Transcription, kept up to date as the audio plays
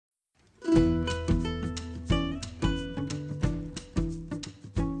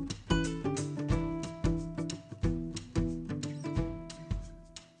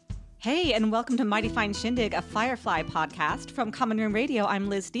Hey, and welcome to Mighty Fine Shindig, a Firefly podcast. From Common Room Radio, I'm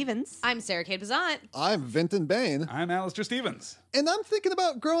Liz Stephens. I'm Sarah Kate Bazant. I'm Vinton Bain. I'm Alastair Stephens. And I'm thinking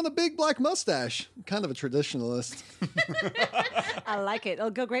about growing a big black mustache. I'm kind of a traditionalist. I like it.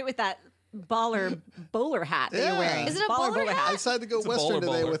 It'll go great with that baller bowler hat that you're wearing. Is it a bowler hat? I decided to go It's a Western today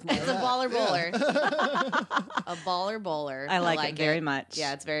bowler. with my It's a baller bowler. A baller bowler. I like it very much.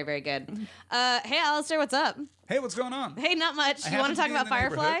 Yeah, it's very, very good. Hey, Alastair, what's up? Hey, what's going on? Hey, not much. I You want happen to talk be in about the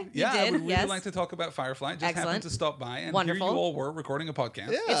Firefly? neighborhood. Yeah, you did, I would really yes. like to talk about Firefly. Just Excellent. happened to stop by, and Wonderful. here you all were recording a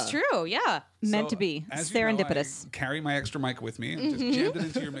podcast. Yeah. It's true, yeah. Meant So, to be. as you know, Serendipitous. I carry my extra mic with me and just jammed it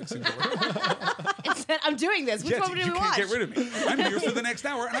into your mixing board. It said, I'm doing this. Which Yes, one do you we can't watch? get rid of me. I'm here for the next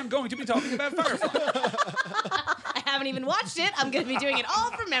hour, and I'm going to be talking about Firefly. I haven't even watched it. I'm going to be doing it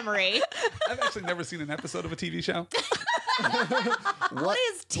all from memory. I've actually never seen an episode of a TV show. What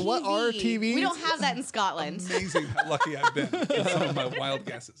is TV? What are TVs? We don't have that in Scotland. Amazing how lucky I've been in some of my wild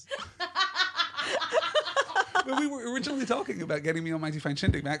guesses. But we were originally talking about getting me on Mighty Fine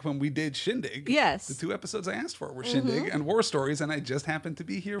Shindig back when we did Shindig. Yes. The two episodes I asked for were Shindig and War Stories, and I just happened to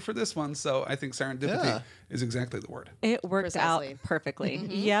be here for this one, so I think serendipity is exactly the word. It worked Precisely. out perfectly.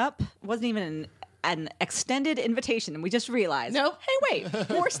 Yep. Wasn't even an extended invitation, and we just realized, Nope. hey, wait,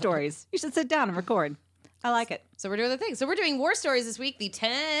 War Stories. You should sit down and record. I like it. So we're doing the thing. So we're doing War Stories this week, the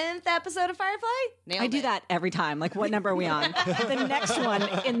 10th episode of Firefly. Nailed I do it. that every time. Like, what number are we on? The next one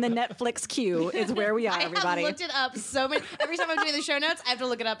in the Netflix queue is where we are, everybody. I have looked it up so many. Every time I'm doing the show notes, I have to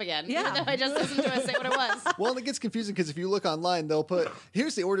look it up again. Yeah. Even though I just listened to it say what it was. Well, and it gets confusing because if you look online, they'll put,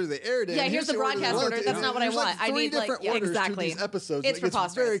 here's the order they aired in. Yeah, here's the broadcast they order. went That's in. not what I There's want. Like I three need, like, different yeah. orders Exactly. to these episodes. It's and it gets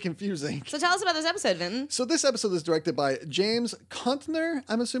preposterous. very confusing. So tell us about this episode, Vinton. So this episode is directed by James Contner,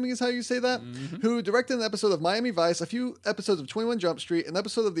 I'm assuming is how you say that, who directed an episode of Miami Vice, a few episodes of 21 Jump Street, an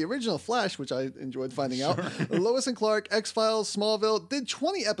episode of the original Flash, which I enjoyed finding out, Lois and Clark, X-Files, Smallville, did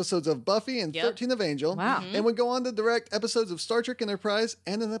 20 episodes of Buffy and Yep. 13 of Angel, Wow. and would go on to direct episodes of Star Trek Enterprise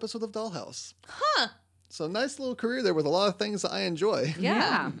and an episode of Dollhouse. Huh. So nice little career there with a lot of things that I enjoy.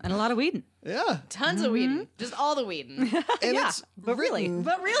 Yeah. And a lot of Whedon. Yeah. Tons of Whedon. Just all the Whedon. And Yeah, it's but really. written-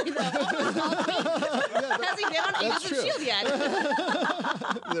 But really, though, has he been on Agents of true. S.H.I.E.L.D.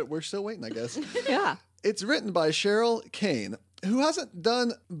 yet? that we're still waiting, I guess. Yeah. It's written by Cheryl Kane, who hasn't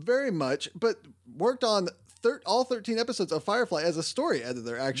done very much, but worked on all 13 episodes of Firefly as a story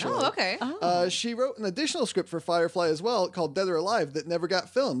editor, actually. Oh, okay. She wrote an additional script for Firefly as well called Dead or Alive that never got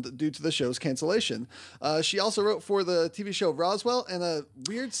filmed due to the show's cancellation. She also wrote for the TV show Roswell and a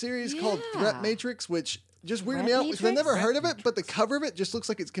weird series called Threat Matrix, which just weirded me out because I never heard of it, but the cover of it just looks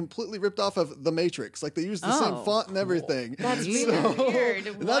like it's completely ripped off of The Matrix. Like they use the same font and everything. That's weird.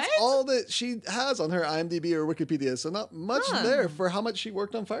 And What? that's all that she has on her IMDb or Wikipedia, so not much there for how much she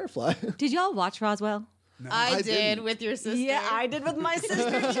worked on Firefly. Did y'all watch Roswell? I did didn't. with your sister. Yeah, I did with my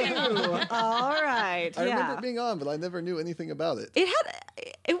sister too. All right. I remember it being on, but I never knew anything about it.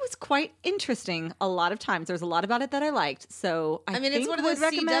 It was quite interesting a lot of times. There was a lot about it that I liked. So I mean, think it's one of would those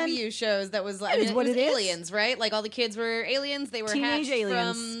recommend, CW shows that was like, It is what was it is. aliens, right? Like all the kids were aliens. They were Teenage hatched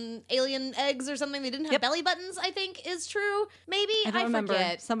aliens. from alien eggs or something. They didn't have Yep. belly buttons, I think is true. Maybe. I don't remember.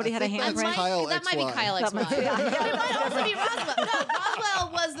 forget. Somebody had a I think that's handprint. Kyle that might be XY. Kyle That XY. might- yeah. But it might also be Roswell. No,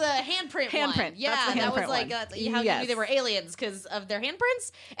 Roswell was the handprint one. Handprint. Yeah, That's the that was handprint like one. how you Yes. knew they were aliens because of their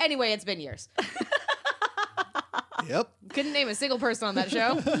handprints. Anyway, it's been years. Yep. Couldn't name a single person on that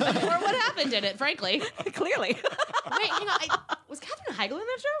show or what happened in it, frankly. Clearly. Wait, hang on. Was Katherine Heigl in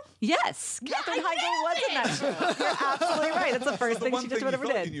that show? Yes. Katherine I Heigl was in that show. You're absolutely right. That's the first The thing one she thing just you ever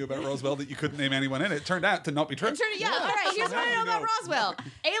thought you did. knew about Roswell that you couldn't name anyone in it turned out to not be true. All right, here's what I know now about you know. Roswell.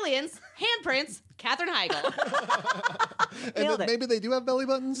 Aliens, handprints, Katherine Heigl. And Nailed then it. maybe they do have belly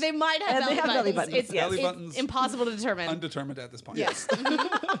buttons? They might have, And they belly, have belly buttons. buttons, It's, yes. Belly it's buttons. impossible to determine. Undetermined at this point. Yes.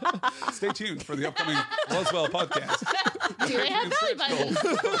 Stay tuned for the upcoming Roswell podcast. Do they have belly buttons?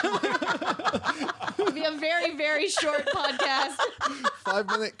 It'll be a very, very short podcast.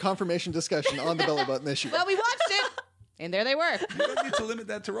 5-minute confirmation discussion on the belly button issue. Well, we watched it, and there they were. You don't need to limit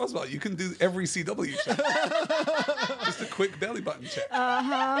that to Roswell. You can do every CW show. Just a quick belly button check.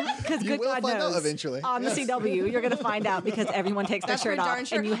 Because You good will God find out knows, eventually. on the Yes. CW, you're going to find out because everyone takes their That's for shirt darn off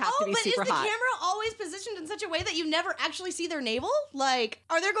sure. and you have to be but super is the hot. camera always positioned in such a way that you never actually see their navel? Like,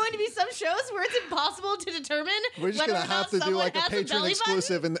 are there going to be some shows where it's impossible to determine We're just whether going or to have not to do someone like a has Patreon belly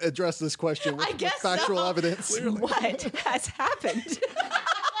exclusive and address this question I with guess factual so. evidence. What has happened?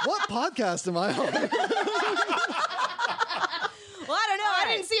 What podcast am I on? Well, I don't know. I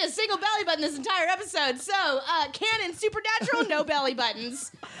right. didn't see a single belly button this entire episode. So, canon supernatural, no belly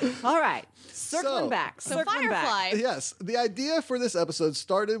buttons. All right. Circling back. So Circling back. Firefly. Yes, the idea for this episode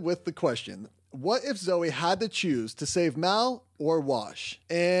started with the question, what if Zoe had to choose to save Mal or Wash?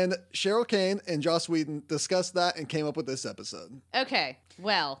 And Cheryl Kane and Joss Whedon discussed that and came up with this episode. Okay,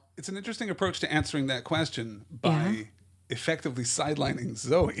 well. It's an interesting approach to answering that question by effectively sidelining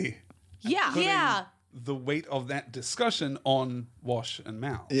Zoe. Yeah. The weight of that discussion on Wash and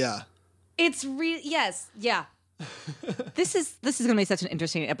Mal. Yeah. It's yes, yeah. This is going to be such an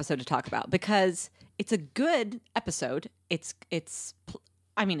interesting episode to talk about because it's a good episode. It's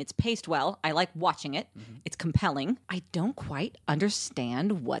paced well. I like watching it. Mm-hmm. It's compelling. I don't quite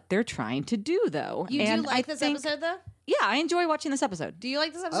understand what they're trying to do, though. You do like this episode, though? Yeah, I enjoy watching this episode. Do you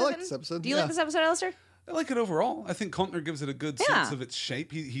like this episode? I like this episode. Do you like this episode, Alastair? I like it overall. I think Contner gives it a good sense of its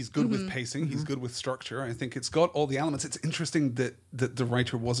shape. He's good with pacing. He's good with structure. I think it's got all the elements. It's interesting that the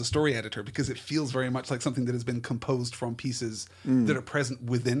writer was a story editor because it feels very much like something that has been composed from pieces that are present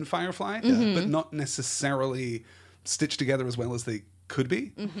within Firefly, but not necessarily stitched together as well as they could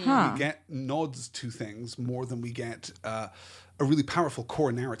be. We get nods to things more than we get a really powerful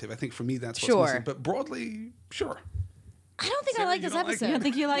core narrative. I think for me that's what's missing. But broadly, sure. I don't think I like this episode. You don't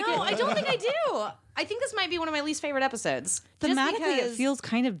think you like it? No, I don't think I do. I think this might be one of my least favorite episodes. Thematically, it feels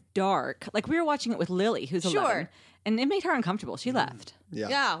kind of dark. Like we were watching it with Lily, who's 11, and it made her uncomfortable. She left.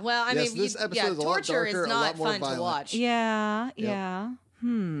 Yeah. Well, I mean, this episode is a lot torture darker, is not a lot more fun violent. to watch. Yeah.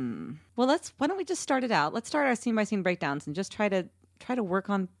 Well, why don't we just start it out? Let's start our scene by scene breakdowns and just try to work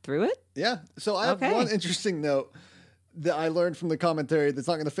on through it. Yeah. So I have one interesting note that I learned from the commentary that's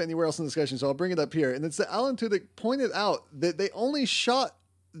not going to fit anywhere else in the discussion, so I'll bring it up here. And it's that Alan Tudyk pointed out that they only shot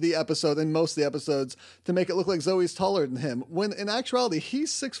the episode and most of the episodes to make it look like Zoe's taller than him, when in actuality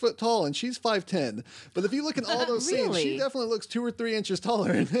he's 6 foot tall and she's 5'10". But if you look in all those scenes, she definitely looks 2 or 3 inches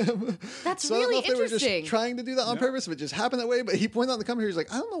taller than him. That's so really I don't know if they were interesting. just trying to do that on purpose, if it just happened that way. But he pointed out in the commentary, he's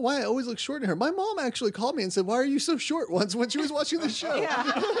like, I don't know why I always look short in her. My mom actually called me and said, "Why are you so short?" once when she was watching the show.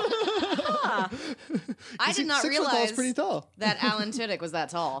 I did not 6 foot tall is realize pretty tall. that Alan Tudyk was that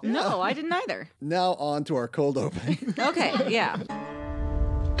tall. No, I didn't either. Now on to our cold opening. Okay, yeah.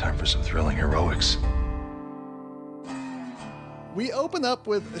 Time for some thrilling heroics. We open up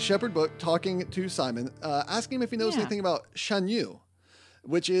with Shepherd Book talking to Simon, asking him if he knows anything about Shan Yu,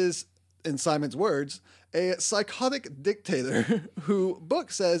 which is, in Simon's words, a psychotic dictator who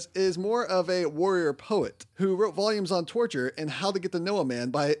Book says is more of a warrior poet who wrote volumes on torture and how to get to know a man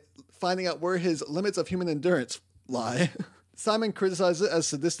by finding out where his limits of human endurance lie. Simon criticizes it as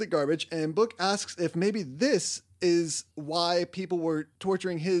sadistic garbage, and Book asks if maybe this is why people were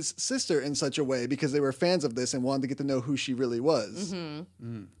torturing his sister in such a way, because they were fans of this and wanted to get to know who she really was.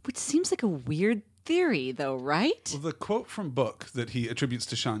 Which seems like a weird theory, though, right? Well, the quote from Book that he attributes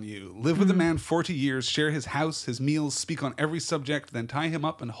to Shan Yu: live with a man 40 years, share his house, his meals, speak on every subject, then tie him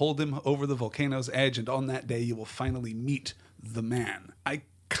up and hold him over the volcano's edge, and on that day you will finally meet the man. I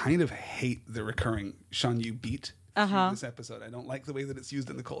kind of hate the recurring Shan Yu beat through this episode. I don't like the way that it's used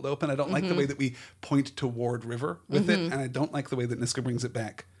in the cold open. I don't like the way that we point toward River with it, and I don't like the way that Niska brings it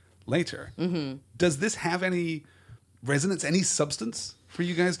back later. Does this have any resonance, any substance for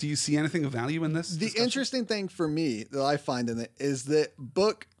you guys? Do you see anything of value in this? The discussion? interesting thing for me that I find in it is that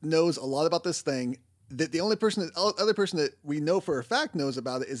Book knows a lot about this thing, that the only other person that we know for a fact knows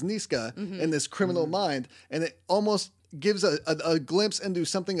about it is Niska in this criminal mind, and it almost gives a glimpse into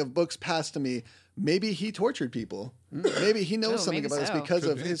something of Book's past to me. Maybe he tortured people. Maybe he knows something about this because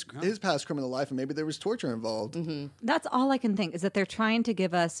of his past criminal life, and maybe there was torture involved. That's all I can think, is that they're trying to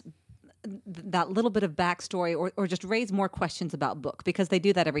give us that little bit of backstory or just raise more questions about Book, because they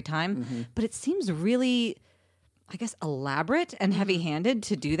do that every time. But it seems really, I guess, elaborate and heavy-handed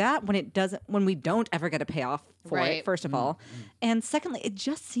to do that when we don't ever get a payoff for it, first of all. And secondly, it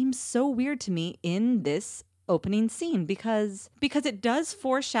just seems so weird to me in this opening scene because it does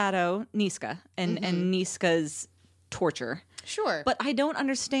foreshadow Niska and Niska's torture. Sure. But I don't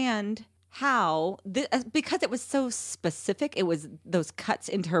understand how, because it was so specific, it was those cuts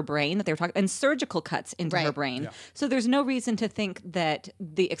into her brain that they were talking, and surgical cuts into her brain. So there's no reason to think that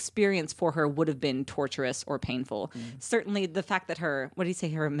the experience for her would have been torturous or painful. Certainly the fact that her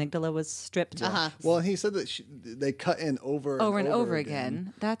amygdala was stripped. Well, he said that they cut in over and over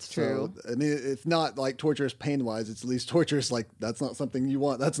again. That's true. So, I mean, if not like torturous pain-wise, it's at least torturous, like that's not something you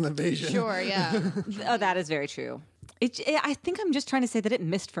want. That's an invasion. Sure, yeah. Oh, that is very true. I think I'm just trying to say that it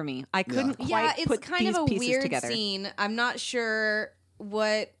missed for me. I couldn't quite it's put kind these of a pieces weird together. scene. I'm not sure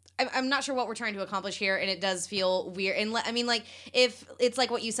what we're trying to accomplish here, and it does feel weird. And I mean, like, if it's like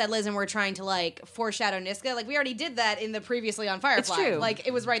what you said, Liz, and we're trying to like foreshadow Niska, like we already did that in the previously on Firefly. It's true. Like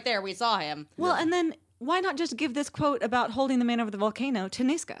it was right there. We saw him. Well, and then why not just give this quote about holding the man over the volcano to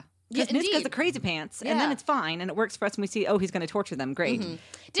Niska? Because Yeah, Niska's indeed. a crazy pants, and then Yeah. it's fine, and it works for us, and we see, he's going to torture them. Great. Did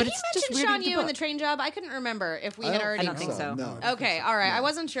But he it's just mention weird Sean in the Yu in the book. train job? I couldn't remember if we had already. I don't think so. No. Okay, all right. I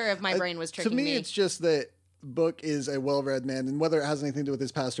wasn't sure if my brain was To tricking me, it's just that Book is a well-read man, and whether it has anything to do with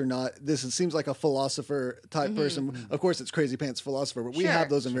his past or not, seems like a philosopher type person. Of course, it's crazy pants philosopher, but we Sure. have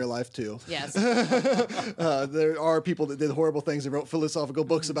those in real life too. Yes. There are people that did horrible things and wrote philosophical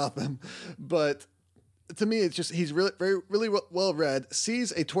books about them, but to me, it's just he's really well read.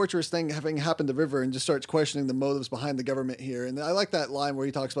 Sees a torturous thing having happened to River and just starts questioning the motives behind the government here. And I like that line where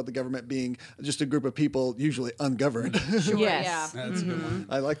he talks about the government being just a group of people, usually ungoverned. Yes. Yeah. That's a good one.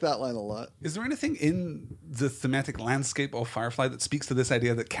 I like that line a lot. Is there anything in the thematic landscape of Firefly that speaks to this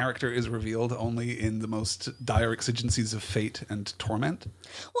idea that character is revealed only in the most dire exigencies of fate and torment?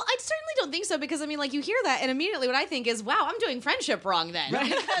 Well, I certainly don't think so because I mean, like you hear that, and immediately what I think is, wow, I'm doing friendship wrong then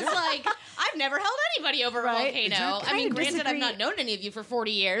because like I've never held anybody over a Right. volcano. Exactly. I mean, Kinda granted, I've disagree. not known any of you for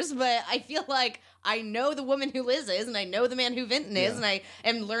 40 years, but I feel like I know the woman who Liz is, and I know the man who Vinton is, Yeah. and I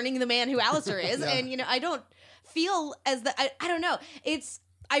am learning the man who Alastair is, and you know, I don't feel as the I don't know.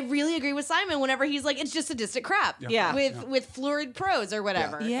 I really agree with Simon whenever he's like, it's just sadistic crap. Yeah. With florid prose or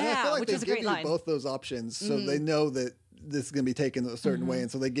whatever. Yeah. And I feel like which they is a give great you line. both those options, so they know that this is going to be taken a certain way, and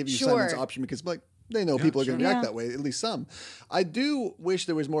so they give you Sure. Simon's option because like they know people are going to react Yeah. that way, at least some. I do wish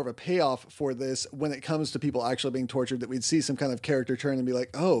there was more of a payoff for this when it comes to people actually being tortured, that we'd see some kind of character turn and be like,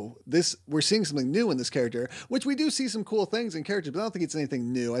 oh, we're seeing something new in this character, which we do see some cool things in characters, but I don't think it's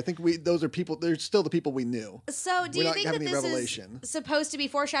anything new. I think those are people, they're still the people we knew. So, do We're you not think having that any this revelation. is supposed to be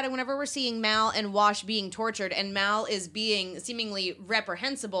foreshadowing whenever we're seeing Mal and Wash being tortured, and Mal is being seemingly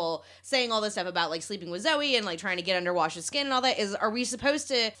reprehensible, saying all this stuff about like sleeping with Zoe and like trying to get under Wash's skin and all that? Are we supposed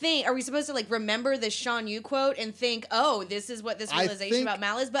to like remember this Sean Yu quote and think, oh, this is what this I realization think- about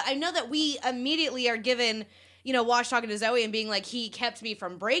Mal is? But I know that we immediately are given, you know, Wash talking to Zoe and being like, he kept me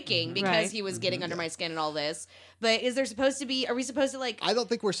from breaking because Right. he was getting under my skin and all this. But are we supposed to like? I don't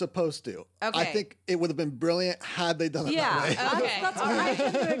think we're supposed to. I Okay. think it would have been brilliant had they done it Yeah. that way. Okay. That's what I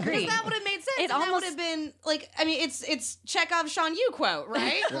tend to agree. That would have made sense. It And that would almost- have been like, I mean, it's Chekhov's Sean Yu quote,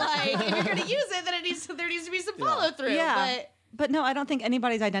 right? Like, if you're going to use it, then there needs to be some follow through. Yeah. But no, I don't think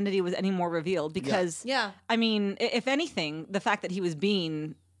anybody's identity was any more revealed because, Yeah. I mean, if anything, the fact that he was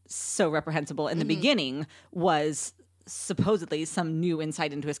being so reprehensible in the beginning was supposedly some new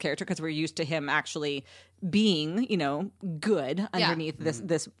insight into his character because we're used to him actually being, you know, good underneath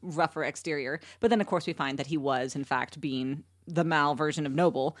this rougher exterior. But then, of course, we find that he was, in fact, being the Mal version of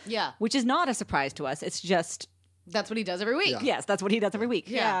Noble. Yeah. Which is not a surprise to us. It's just, That's what he does every week. Yeah. yes, that's what he does every week.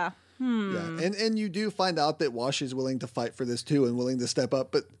 Yeah. Yeah. And you do find out that Wash is willing to fight for this too and willing to step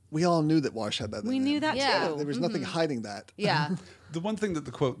up, but we all knew that Wash had that. We in knew him. that Yeah. too. There was nothing hiding that. Yeah. The one thing that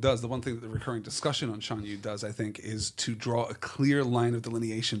the quote does, the one thing that the recurring discussion on Sean Yu does, I think, is to draw a clear line of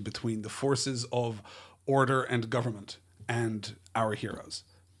delineation between the forces of order and government and our heroes.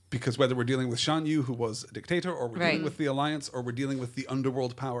 Because whether we're dealing with Sean Yu, who was a dictator, or we're Right. dealing with the Alliance, or we're dealing with the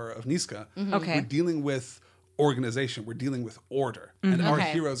underworld power of Niska, Okay. we're dealing with organization, we're dealing with order. And our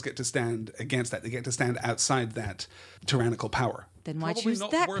Okay. heroes get to stand against that. They get to stand outside that tyrannical power. Then why Probably choose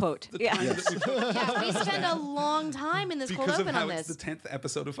not that worth quote? the Yeah. time that we took. Yeah, we spend a long time in this cold Because of open how on it's this. the 10th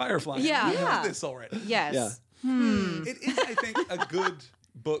episode of Firefly. Yeah. We know Yeah. this already. Yes. Yeah. It is, I think, a good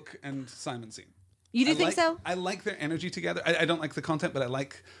book and Simon scene. You do I think like- so? I like their energy together. I don't like the content, but I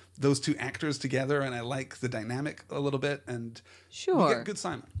like those two actors together, and I like the dynamic a little bit. And we Sure. get good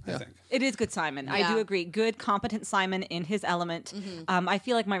Simon, I think. It is good Simon. I Yeah. do agree. Good, competent Simon in his element. I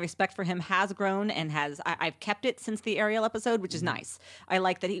feel like my respect for him has grown and I've kept it since the Ariel episode, which is nice. I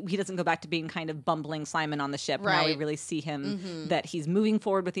like that he doesn't go back to being kind of bumbling Simon on the ship. Now we Right. really see him that he's moving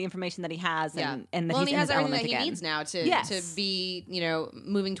forward with the information that he has and that well, he's and he in has his everything element that he again. needs now to Yes. be, you know,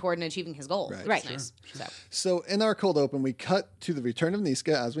 moving toward and achieving his goal. Right. It's nice. So in our cold open, we cut to the return of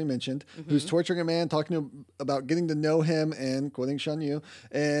Niska, as we mentioned, who's torturing a man, talking to him about getting to know him, and quoting Sean Yu.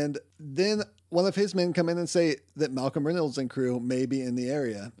 And then one of his men come in and say that Malcolm Reynolds and crew may be in the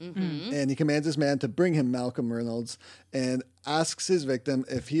area. And he commands his man to bring him Malcolm Reynolds and asks his victim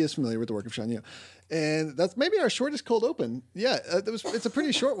if he is familiar with the work of Sean Yu. And that's maybe our shortest cold open. Yeah, it's a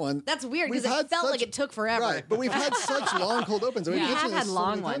pretty short one. That's weird We've because it had felt such- like it took forever. Right, but we've had such long cold opens. We've We have mentioned had this so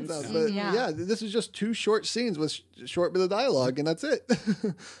long many times ones. now, but Yeah. yeah, this is just two short scenes with short bit of dialogue, and that's it.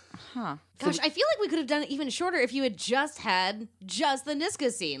 Gosh, I feel like we could have done it even shorter if you had just had just the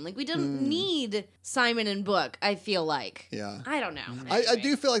Niska scene. Like we didn't need Simon and Book, I feel like. Yeah. I don't know. I Anyway.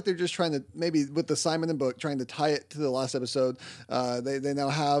 do feel like they're just trying to, maybe with the Simon and Book, trying to tie it to the last episode. They now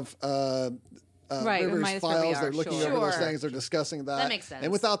have Right, River's remind us where we files. are, They're looking sure. over those Sure. things. They're discussing that. That makes sense.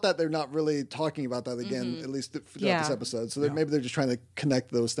 And without that, they're not really talking about that again, at least throughout this episode. So maybe they're just trying to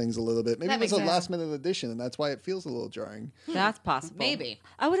connect those things a little bit. Maybe That it was makes a sense. last-minute addition, and that's why it feels a little jarring. That's possible. Maybe.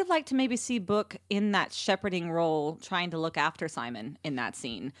 I would have liked to maybe see Book in that shepherding role, trying to look after Simon in that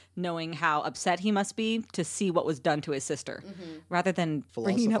scene, knowing how upset he must be to see what was done to his sister, rather than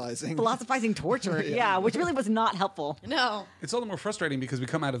bringing up philosophizing torture. Yeah, which really was not helpful. No. It's all the more frustrating because we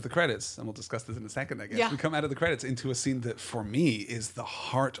come out of the credits, and we'll discuss this in a second, I guess. Yeah. We come out of the credits into a scene that, for me, is the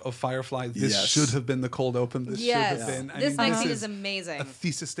heart of Firefly. This Yes. should have been the cold open. This should have been. This next scene this is amazing. a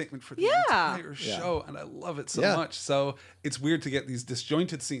thesis statement for the Yeah. entire show, and I love it so Yeah. much. So it's weird to get these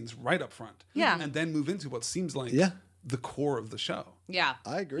disjointed scenes right up front, Yeah. and then move into what seems like the core of the show. Yeah.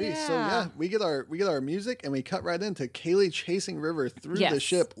 I agree. Yeah. So we get our music, and we cut right into Kaylee chasing River through the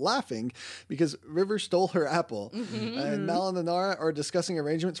ship, laughing because River stole her apple. And Mal and Inara are discussing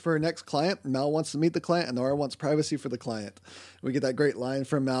arrangements for her next client. Mal wants to meet the client, and Inara wants privacy for the client. We get that great line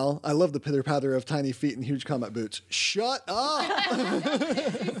from Mal. I love the pitter patter of tiny feet and huge combat boots. Shut up!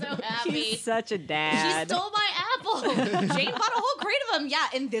 He's so happy. He's such a She dad. stole my apple. Jayne bought a whole crate of them. Yeah,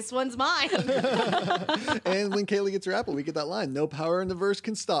 and this one's mine. And when Kaylee gets her apple, we get that line: "No power in the verse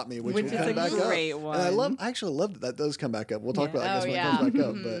can stop me," which will is come a back great up. one. And I actually love that does come back up. We'll talk about it, I guess, Oh, when yeah. it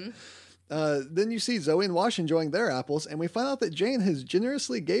comes back up. But then you see Zoe and Wash enjoying their apples, and we find out that Jayne has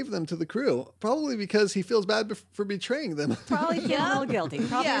generously gave them to the crew, probably because he feels bad for betraying them. Probably feeling a little guilty.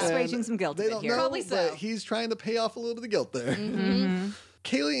 Probably Yeah. assuaging some guilt a They bit don't here. know, Probably so. but he's trying to pay off a little bit of guilt there.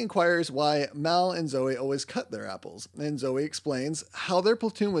 Kaylee inquires why Mal and Zoe always cut their apples, and Zoe explains how their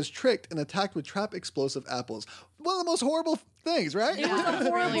platoon was tricked and attacked with trap explosive apples. One of the most horrible things, right? It was a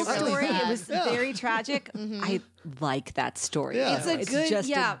Horrible really, really story. bad. It was very tragic. I like that story. Yeah. It's a good- just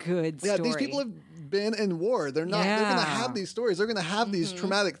yeah. a good story. Yeah, these people have been in war. They're not. They're going to Yeah. have these stories. They're going to have these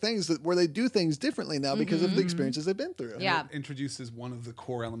traumatic things where they do things differently now because of the experiences they've been through. Yeah. It introduces one of the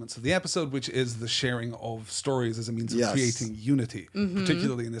core elements of the episode, which is the sharing of stories as a means of Yes. creating unity,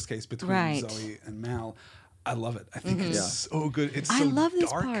 particularly in this case between Right. Zoe and Mal. I love it. I think it's so good. It's so I love this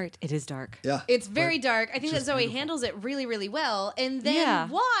dark. part. It is dark. Yeah. It's very dark. I think that just Zoe beautiful. handles it really, really well. And then Yeah.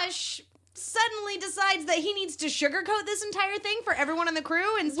 Wash suddenly decides that he needs to sugarcoat this entire thing for everyone on the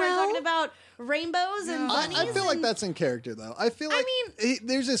crew and start Well- talking about rainbows and bunnies. I feel like and- that's in character, though. I feel like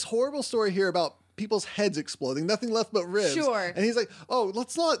there's this horrible story here about people's heads exploding, nothing left but ribs. Sure. And he's like, "Oh,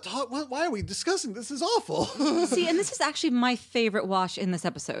 let's not talk. Why are we discussing this? Is awful." See, and this is actually my favorite Wash in this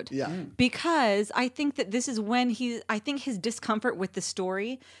episode. Yeah. Because I think that this is when I think his discomfort with the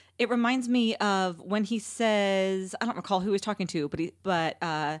story, it reminds me of when he says, I don't recall who he was talking to, but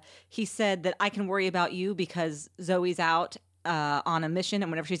he said that I can worry about you because Zoe's out on a mission,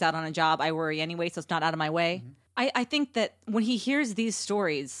 and whenever she's out on a job, I worry anyway, so it's not out of my way. I think that when he hears these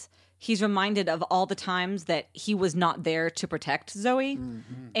stories, he's reminded of all the times that he was not there to protect Zoe.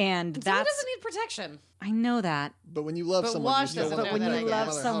 And Zoe that's, doesn't need protection. I know that. But when you love But someone, you Wash still doesn't want know to But when that, you I love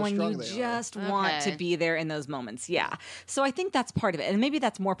guess. no matter how someone, strong you they are. just want to Okay. be there in those moments. Yeah. So I think that's part of it. And maybe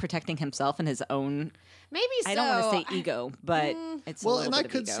that's more protecting himself and his own, Maybe so. I don't want to say ego, but it's Well, a and little I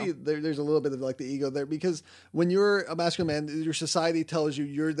bit could of ego. see there's a little bit of like the ego there because when you're a masculine man, your society tells you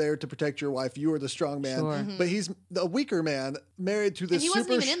you're there to protect your wife. You are the strong man, Sure. but he's a weaker man married to this he wasn't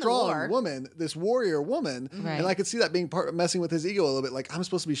super even in the strong war. woman, this warrior woman, Right. and I could see that being messing with his ego a little bit. Like I'm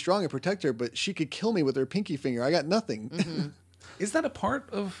supposed to be strong and protect her, but she could kill me with her pinky finger. I got nothing. Is that a part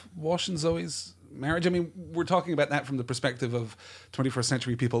of Wash and Zoe's marriage? I mean, we're talking about that from the perspective of 21st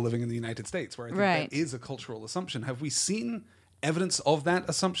century people living in the United States, where I think Right. that is a cultural assumption. Have we seen evidence of that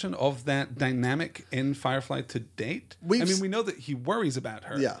assumption, of that dynamic in Firefly to date? I mean, we know that he worries about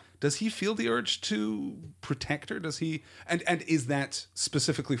her. Yeah. Does he feel the urge to protect her? Does he? And is that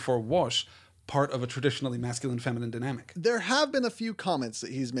specifically for Wash part of a traditionally masculine-feminine dynamic? There have been a few comments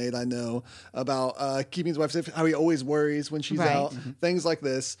that he's made, I know, about keeping his wife safe, how he always worries when she's Right. out, things like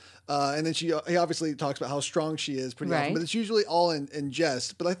this. And then he obviously talks about how strong she is pretty often, Right. but it's usually all in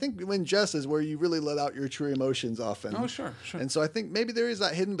jest. But I think when jest is where you really let out your true emotions often. Oh, sure. And so I think maybe there is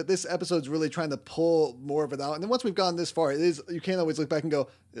that hidden, but this episode's really trying to pull more of it out. And then once we've gone this far, you can't always look back and go,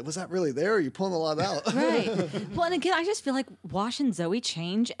 was that really there? Or are you pulling a lot out? Right. Well, and again, I just feel like Wash and Zoe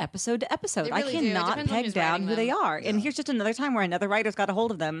change episode to episode. They I really do. It cannot depends on peg who's down writing who they them. are. And here's just another time where another writer's got a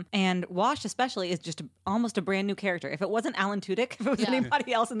hold of them. And Wash, especially, is just almost a brand new character. If it wasn't Alan Tudyk, if it was Yeah.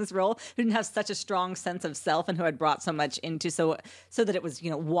 anybody else in this role who didn't have such a strong sense of self and who had brought so much into so that it was,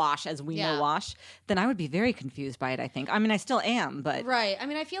 Wash as we Yeah. know Wash, then I would be very confused by it, I think. I mean, I still am, but Right. I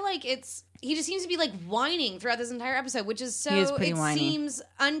mean, I feel like he just seems to be like whining throughout this entire episode, which is so, He is pretty it whiny. seems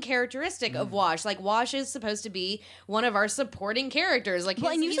uncharacteristic of Wash. Like, Wash is supposed to be one of our supporting characters. Like,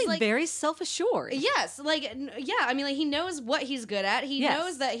 Well, and he's usually like, very self-assured. yes, like, yeah, I mean, like, he knows what he's good at. He Yes.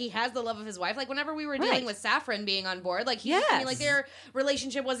 knows that he has the love of his wife. Like, whenever we were dealing Right. with Saffron being on board, like, I mean, like, Yes. their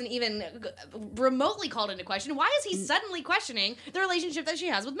relationship wasn't even remotely called into question. Why is he suddenly questioning the relationship that she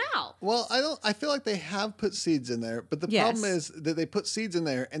has with Mal? Well, I feel like they have put seeds in there, but the Yes. problem is that they put seeds in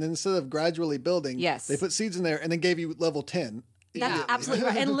there, and instead of gradually building, Yes. they put seeds in there and then gave you level 10. That's Yeah. absolutely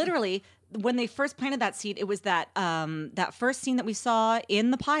right. And literally, when they first planted that seed, it was that that first scene that we saw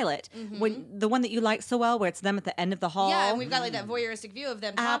in the pilot, when the one that you liked so well, where it's them at the end of the hall. Yeah, and we've got like that voyeuristic view of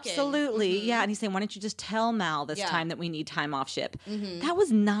them talking. Absolutely, yeah. And he's saying, "Why don't you just tell Mal this Yeah. time that we need time off ship?" That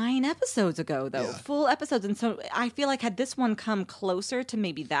was 9 episodes ago, though, Yeah. full episodes. And so I feel like had this one come closer to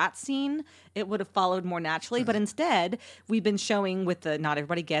maybe that scene, it would have followed more naturally. But instead, we've been showing with the not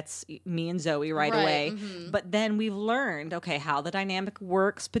everybody gets me and Zoe right Right, away. But then we've learned, okay, how the dynamic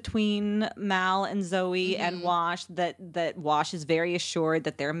works between Mal and Zoe and Wash. That Wash is very assured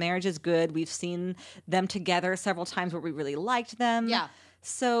that their marriage is good. We've seen them together several times where we really liked them. Yeah.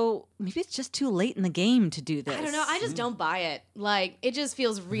 So maybe it's just too late in the game to do this. I don't know. I just don't buy it. Like, it just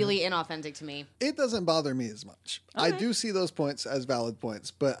feels really inauthentic to me. It doesn't bother me as much. I do see those points as valid points,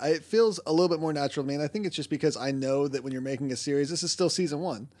 but it feels a little bit more natural to me. And I think it's just because I know that when you're making a series, this is still season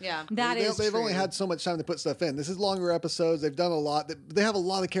 1. Yeah. They've only had so much time to put stuff in. This is longer episodes. They've done a lot. They have a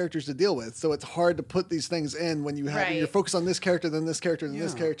lot of characters to deal with, so it's hard to put these things in when you have Right. you're focused on this character, then this character, then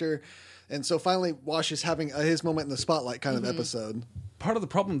this character. And so finally, Wash is having his moment in the spotlight kind of episode. Part of the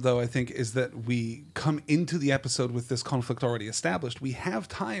problem, though, I think, is that we come into the episode with this conflict already established. We have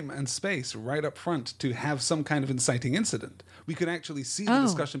time and space right up front to have some kind of inciting incident. We could actually see the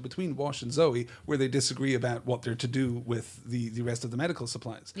discussion between Wash and Zoe where they disagree about what they're to do with the rest of the medical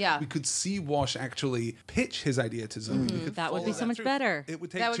supplies. Yeah. We could see Wash actually pitch his idea to Zoe. We could That would follow be so much through. better. It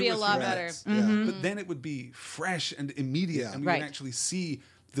would take That would 2 be or a lot 3 better. minutes. But then it would be fresh and immediate, and we Right. would actually see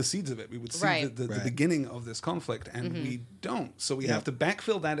the seeds of it. We would see Right. the Right. beginning of this conflict, and we don't. So we have to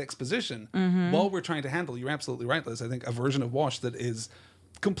backfill that exposition Mm-hmm. while we're trying to handle, you're absolutely right, Liz, I think, a version of Wash that is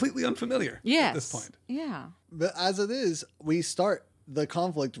completely unfamiliar Yes. at this point. Yeah. But as it is, we start the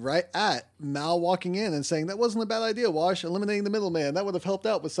conflict right at Mal walking in and saying, that wasn't a bad idea, Wash, eliminating the middleman. That would have helped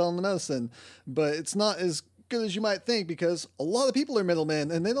out with selling the medicine. But it's not as good as you might think because a lot of people are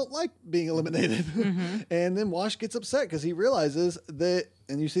middlemen and they don't like being eliminated. And then Wash gets upset because he realizes that,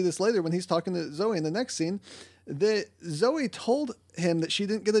 and you see this later when he's talking to Zoe in the next scene, that Zoe told him that she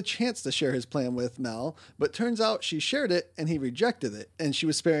didn't get a chance to share his plan with Mal, but turns out she shared it and he rejected it. And she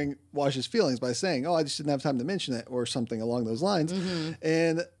was sparing Wash's feelings by saying, oh, I just didn't have time to mention it or something along those lines.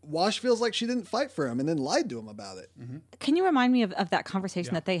 And Wash feels like she didn't fight for him and then lied to him about it. Can you remind me of that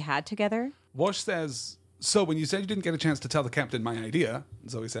conversation that they had together? Wash says, so when you said you didn't get a chance to tell the captain my idea,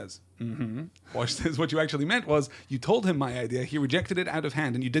 Zoe says, Wash says, what you actually meant was you told him my idea, he rejected it out of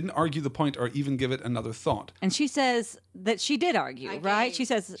hand, and you didn't argue the point or even give it another thought. And she says that she did argue, right? gave. She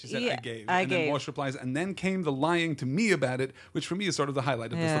says, She said, yeah, I gave. I And gave. then Wash replies, and then came the lying to me about it, which for me is sort of the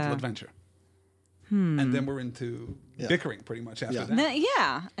highlight of this little Yeah. adventure. And then we're into bickering pretty much after Yeah. that.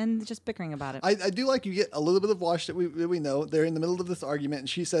 Yeah, and just bickering about it. I do like you get a little bit of Wash that we know. They're in the middle of this argument, and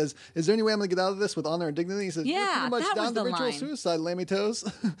she says, "Is there any way I'm going to get out of this with honor and dignity?" He says, "You're Yeah, pretty much that was down to the ritual line. suicide, lammy toes,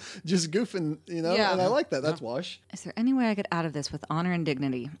 just goofing, you know." Yeah. And I like that. That's Wash. Is there any way I get out of this with honor and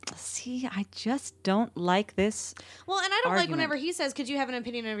dignity? See, I just don't like this. Well, and I don't like Argument. whenever he says, could you have an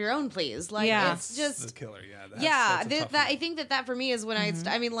opinion of your own, please? Like, Yeah. it's just... The killer, yeah. That's, Yeah, that's a tough that one. I think that for me is when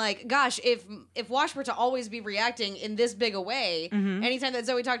I mean, like, gosh, if Wash were to always be reacting in this big a way, anytime that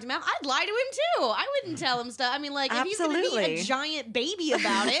Zoe talked to him, I'd lie to him too. I wouldn't tell him stuff. I mean, like, if he's going to be Absolutely. a giant baby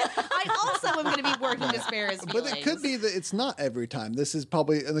about it, I also am going to be working to spare his But feelings. it could be that it's not every time. This is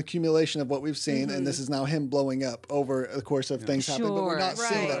probably an accumulation of what we've seen, and this is now him blowing up over the course of things happening. But we're not Sure,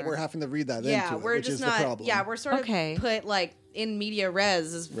 seeing right. that. We're having to read that Yeah, into it, we're which just is not. the problem. Yeah, we're sort of Okay. put like in media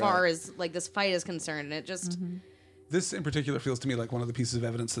res as far Right. as like this fight is concerned, and it just. This in particular feels to me like one of the pieces of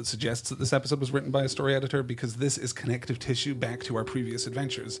evidence that suggests that this episode was written by a story editor because this is connective tissue back to our previous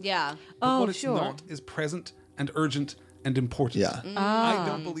adventures. Yeah. But what Oh, it's sure. not is present and urgent and important. Yeah. I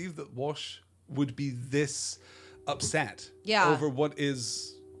don't believe that Wash would be this upset Yeah. over what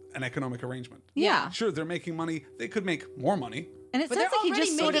is an economic arrangement. Yeah. Sure, they're making money. They could make more money. And it But sounds they're like he already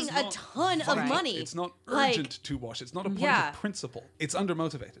just sort making of... a ton of Vital. money. It's not Like- urgent to Wash. It's not a point Yeah. of principle. It's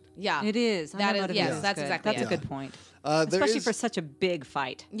undermotivated. Yeah. It is. That is. Undermotivated Yes, is that's good. exactly That's it. a good point. There Especially is- for such a big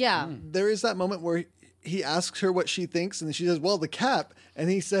fight. Yeah. There is that moment where he asks her what she thinks, and she says, "Well, the cap," and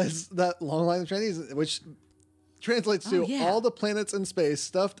he says that long line of Chinese, which translates to yeah. all the planets in space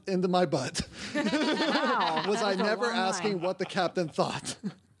stuffed into my butt. Wow. Was I That was a never long asking line. what the captain thought?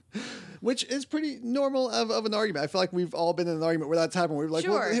 Which is pretty normal of an argument. I feel like we've all been in an argument where that's happened. We're like,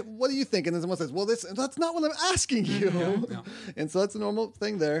 Sure. well, what do you think? And then someone says, well, that's not what I'm asking you. Yeah. And so that's a normal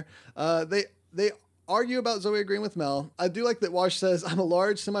thing there. They argue about Zoe agreeing with Mel. I do like that Wash says, I'm a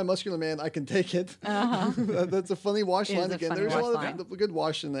large, semi-muscular man. I can take it. That's a funny Wash It is line a again. funny There's a Wash lot line. of good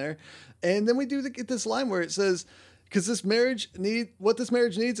Wash in there. And then we do get this line where it says, because what this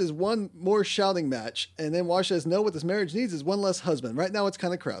marriage needs is one more shouting match. And then Wash says, no, what this marriage needs is one less husband. Right now it's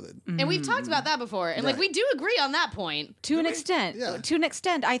kind of crowded. And we've talked about that before. And like, Right. we do agree on that point. To an extent. Yeah. To an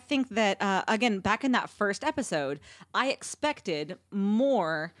extent, I think that, again, back in that first episode, I expected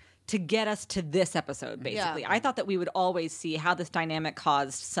more to get us to this episode, basically. Yeah. I thought that we would always see how this dynamic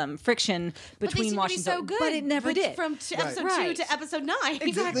caused some friction between but they seem to be Washington, so good. but it never did. From episode 2 Right. to episode 9.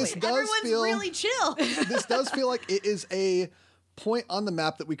 Exactly. This does Everyone's feel- really chill. This does feel like it is a point on the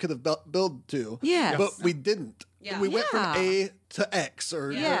map that we could have built to. Yes. But we didn't. Yeah. We went from Yeah. A to X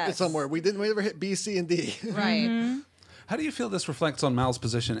or Yes. somewhere. We ever hit B, C, and D. Right. How do you feel this reflects on Mal's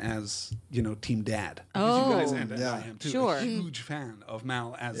position as, Team Dad? Because you guys and yeah. I am too Sure. a huge fan of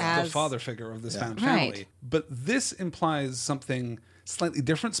Mal as the As- father figure of this found Right. family. But this implies something slightly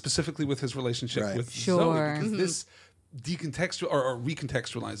different, specifically with his relationship Right. with Sure. Zoe, because this or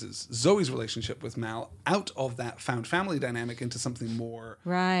recontextualizes Zoe's relationship with Mal out of that found family dynamic into something more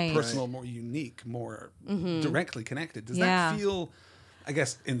Right. personal, more unique, more directly connected. Does Yeah. that feel, I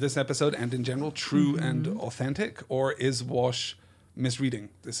guess, in this episode and in general, true and authentic, or is Wash misreading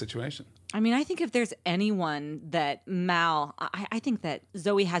the situation? I mean, I think if there's anyone that I think that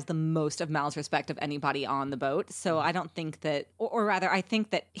Zoe has the most of Mal's respect of anybody on the boat. So I don't think that, or rather, I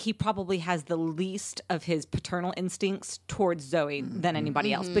think that he probably has the least of his paternal instincts towards Zoe than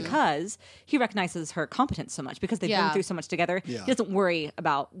anybody else because he recognizes her competence so much because they've Yeah. been through so much together. Yeah. He doesn't worry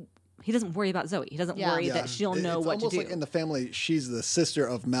about Zoe. He doesn't worry Yeah. that she'll know It's what to almost do. like in the family, she's the sister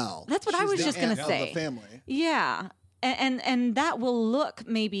of Mal. That's what I She's was the just gonna aunt say. of the family. Yeah, and that will look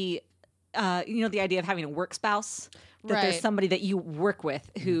maybe, the idea of having a work spouse. That there's Right. somebody that you work with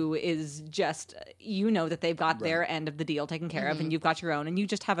who is just, that they've got their end of the deal taken care of, and you've got your own, and you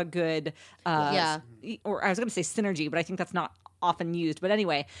just have a good, Yeah. or I was going to say synergy, but I think that's not often used. But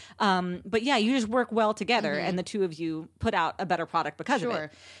anyway, but yeah, you just work well together, and the two of you put out a better product because of Sure.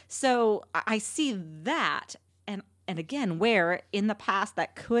 it. So I see that, and again, where in the past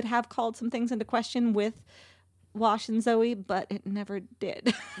that could have called some things into question with Wash and Zoe, but it never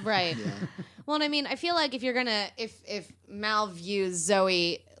did. Right. Well, and I mean, I feel like if you're gonna, if Mal views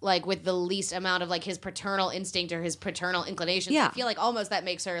Zoe like with the least amount of like his paternal instinct or his paternal inclinations, Yeah. I feel like almost that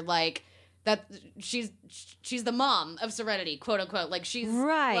makes her like that she's the mom of Serenity, quote unquote. Like she's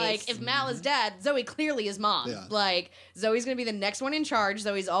Right. like if Mal is dad, Zoe clearly is mom. Yeah. Like Zoe's gonna be the next one in charge.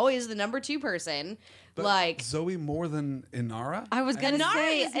 Zoe's always the number 2 person. But like Zoe more than Inara? I was going to Inara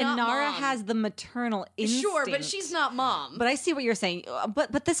say is not Inara mom. has the maternal instinct. sure, but she's not mom. But I see what you're saying.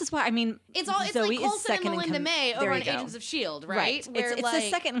 But this is why, I mean, It's Zoe like is Coulson and second in Melinda May there over you on go. Agents of S.H.I.E.L.D., right? Right. It's like, the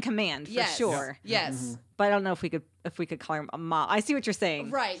second in command for yes, sure. Yes. But I don't know if we could call her a mom. I see what you're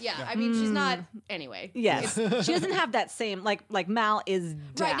saying. Right, yeah. I mean, she's not. Anyway. Yes. She doesn't have that same like Mal is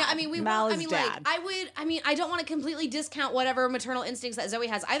dad. Right. No, I mean, Mal I is mean, dad. like, I don't want to completely discount whatever maternal instincts that Zoe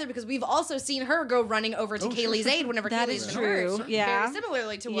has either, because we've also seen her go running over to Kaylee's aid whenever That Kaylee's is in her. true. Yeah. Very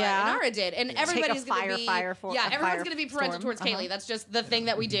similarly to what Yeah. Inara did, and everybody's going to be everyone's going to be parental firestorm. towards Kaylee. That's just the thing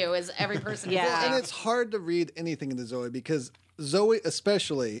that we do. Is every person. Yeah. is Well, like, and it's hard to read anything into Zoe because Zoe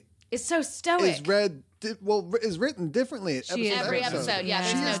especially is so stoic. is written differently episode is to Every episode, yeah.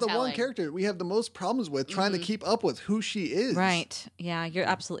 She There's no is the one telling. character we have the most problems with trying to keep up with who she is. Right. Yeah, you're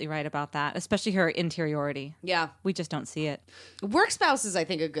absolutely right about that. Especially her interiority. Yeah. We just don't see it. Work spouse is, I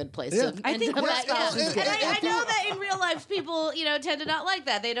think, a good place Yeah. to I think end up work at, spouse yeah. is good. And I know that in real life, people, tend to not like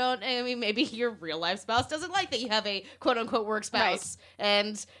that. They don't, I mean, maybe your real life spouse doesn't like that you have a quote unquote work spouse,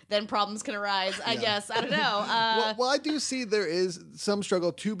 and then problems can arise, I guess. I don't know. Well, I do see there is some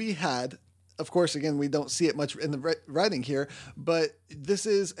struggle to be had. Of course, again, we don't see it much in the writing here, but this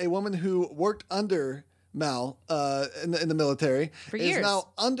is a woman who worked under Mal in the military. For is years. now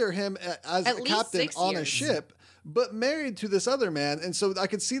under him as At a least captain 6 on a years. ship, but married to this other man. And so I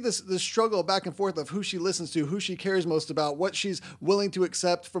could see this struggle back and forth of who she listens to, who she cares most about, what she's willing to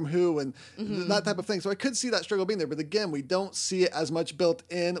accept from who, and that type of thing. So I could see that struggle being there. But again, we don't see it as much built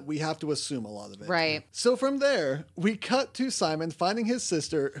in. We have to assume a lot of it. Right. So from there, we cut to Simon finding his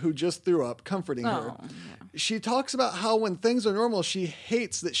sister who just threw up, comforting her. She talks about how when things are normal, she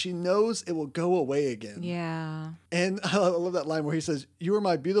hates that she knows it will go away again. Yeah. And I love that line where he says, "You are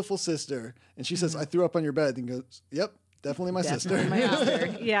my beautiful sister." And she says, "I threw up on your bed." And he goes, "Yep, definitely my sister." My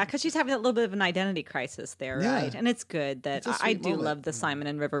sister. Yeah, because she's having a little bit of an identity crisis there, Yeah. right? And it's good that It's a I sweet do moment. love the Simon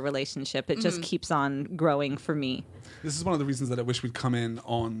and River relationship. It just keeps on growing for me. This is one of the reasons that I wish we'd come in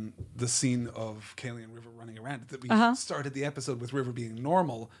on the scene of Kaylee and River running around. That we started the episode with River being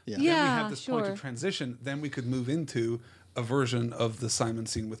normal. Yeah. Then we Yeah, have this point sure. of transition. Then we could move into a version of the Simon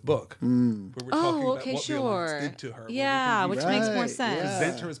scene with Book, where we're talking about what the alliance did to her. where Yeah, we which can makes more Right, sense. yeah.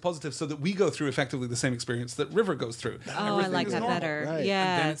 present her as positive, so that we go through effectively the same experience that River goes through. Oh, I Everything like is that normal. better. Right. Yes.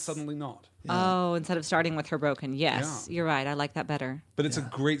 And then it's suddenly not. Oh, instead of starting with her broken. Yes, Yeah. you're right. I like that better. But it's a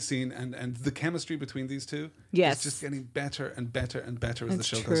great scene, and the chemistry between these two Yes. is just getting better and better and better as the It's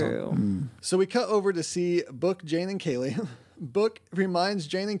show goes on. true. So we cut over to see Book, Jayne, and Kaylee. Book reminds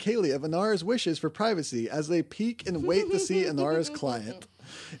Jayne and Kaylee of Inara's wishes for privacy as they peek and wait to see Inara's client.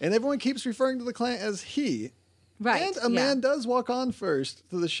 And everyone keeps referring to the client as he. Right. And a man does walk on first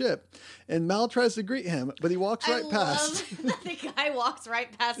to the ship. And Mal tries to greet him, but he walks right past. I love that the guy walks right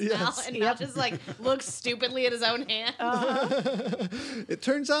past Mal Yes. and Mal just like looks stupidly at his own hand. It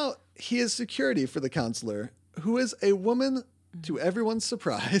turns out he is security for the counselor, who is a woman to everyone's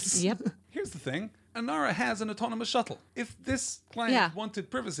surprise. Yep. Here's the thing. Inara has an autonomous shuttle. If this client Yeah.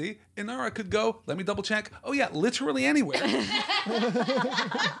 wanted privacy, Inara could go, let me double check, oh yeah, literally anywhere.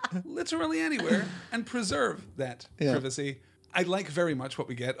 Literally anywhere, and preserve that privacy. I like very much what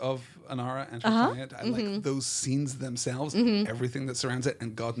we get of Inara and her client. I like those scenes themselves, everything that surrounds it,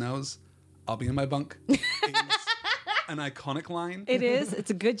 and God knows, I'll be in my bunk. An iconic line. It is.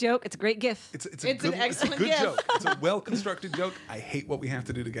 It's a good joke. It's a great gif. It's It's a an good, excellent it's a good gif. joke. It's a well-constructed joke. I hate what we have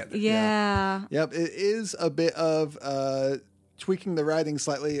to do to get there. Yeah. Yep, it is a bit of tweaking the writing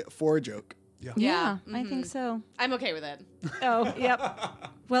slightly for a joke. Yeah, I think so. I'm okay with it. Oh, yep.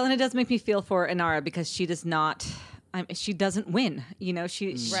 Well, and it does make me feel for Inara because she does not. She doesn't win. You know,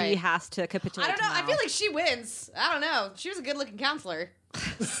 she Right. has to capitulate. I don't know. to I Mal. feel like she wins. I don't know. She was a good-looking counselor. I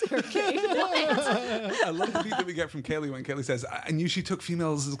love the beat that we get from Kaylee when Kaylee says, I knew she took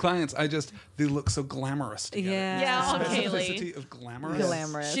females as clients. they look so glamorous together. Yeah. Yeah, The oh, Kaylee. specificity of glamorous.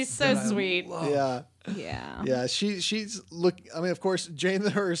 Glamorous. She's so that I sweet. love. Yeah. Yeah. Yeah, she's looking. I mean, of course, Jayne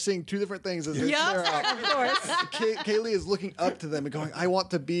and her are seeing two different things as they stare out. Of course. Kaylee is looking up to them and going, "I want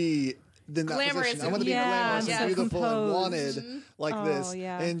to be in that Glamorous. position. I want to be Yeah, glamorous yeah. and beautiful and Composed. wanted like Oh, this."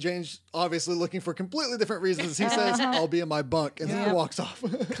 yeah. And Jayne's obviously looking for completely different reasons. He says, "I'll be in my bunk," and then he walks off.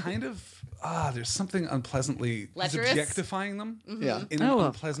 Kind of, there's something unpleasantly he's Lecherous? objectifying them Yeah. in an Oh.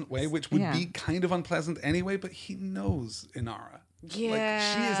 unpleasant way, which would Yeah. be kind of unpleasant anyway, but he knows Inara. Like, she is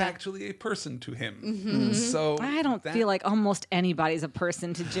Yeah. actually a person to him. So I don't that- feel like almost anybody's a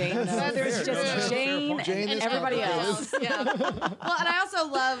person to Jayne. though. There's There's fair. just No, that's a fair Jayne point. Jayne and is everybody complicated. else. Yeah. Well, and I also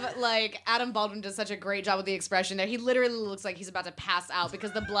love like Adam Baldwin does such a great job with the expression there. He literally looks like he's about to pass out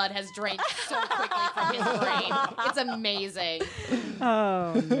because the blood has drained so quickly from his brain. It's amazing.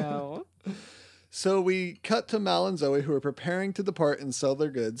 Oh no. So we cut to Mal and Zoe, who are preparing to depart and sell their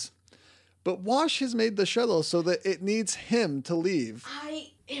goods. But Wash has made the shuttle so that it needs him to leave.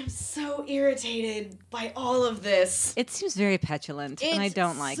 I am so irritated by all of this. It seems very petulant, and I It's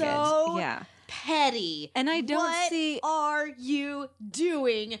don't like so it. Yeah. petty. And I don't what see- are you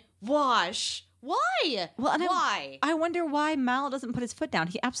doing, Wash? Why? Well, and why? I wonder why Mal doesn't put his foot down.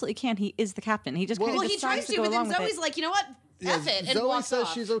 He absolutely can. He is the captain. He just kind Well, of he tries decides to, go but then along with Zoe's it. like, you know what? F it, and Zoe walks says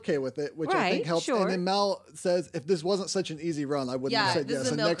off. she's okay with it, which I Right, think helps. sure. And then Mal says, if this wasn't such an easy run, I wouldn't have Yeah, said this yes. is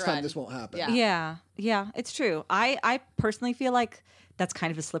a And milk next time run. this won't happen. Yeah. Yeah, it's true. I personally feel like that's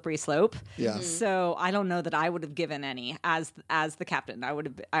kind of a slippery slope. Yeah. So I don't know that I would have given any as the captain. I would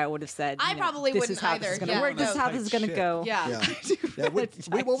have said. I you know, probably this wouldn't is how either. This is going to Yeah, work. This is no. how this is going to Tight go. Yeah. Yeah.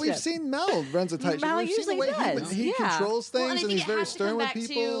 We've ship. seen Mal runs a tight ship. Mal We've seen the usually way does, he yeah. controls Well, things, and I and think he's it very has to stern come with back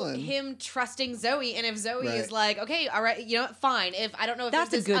people. to And him trusting Zoe, and if Zoe Right. is like, okay, all right, you know what, fine. If I don't know if That's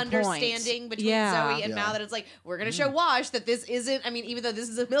a there's this good point. understanding between Yeah. Zoe and Yeah. Mal that it's like we're gonna show Wash that this isn't. I mean, even though this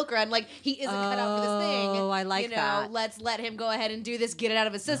is a milk run, like he isn't cut out for this thing. Oh, I like you know, that. Let's let him go ahead and do this, get it out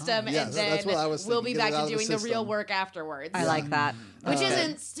of his system, Yeah, and that's then what I was we'll thinking, be get it back out to of the doing the real system. work afterwards. I like that. Which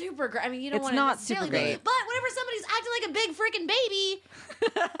isn't super great. I mean, you don't It's want to not necessarily super be- great. But whenever somebody's acting like a big freaking baby,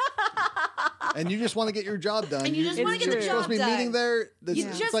 and you just want to get your job done. And you just wanna get the You're supposed to be job meeting done. there. You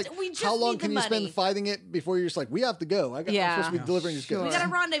It's just- like, we just how long need can the you spend money. fighting it before you're just like, we have to go. I'm Yeah. supposed to be delivering this Sure. goods. we got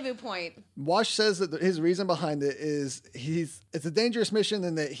a rendezvous point. Wash says that his reason behind it is it's a dangerous mission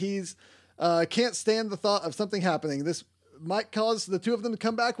and that he's can't stand the thought of something happening. This might cause the two of them to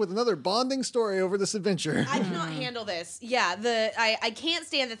come back with another bonding story over this adventure. I cannot handle this. Yeah, I can't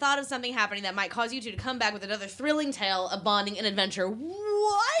stand the thought of something happening that might cause you two to come back with another thrilling tale of bonding and adventure.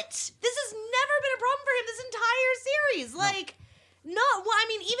 What? This has never been a problem for him this entire series. Like,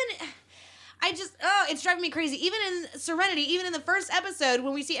 it's driving me crazy. Even in Serenity, even in the first episode,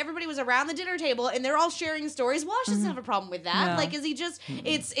 when we see everybody was around the dinner table and they're all sharing stories, Wash doesn't have a problem with that. No. Like, is he just,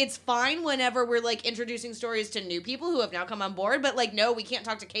 it's fine whenever we're, like, introducing stories to new people who have now come on board, but, like, no, we can't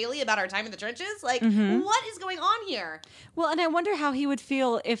talk to Kaylee about our time in the trenches? Like, what is going on here? Well, and I wonder how he would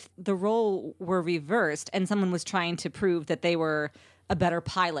feel if the role were reversed and someone was trying to prove that they were a better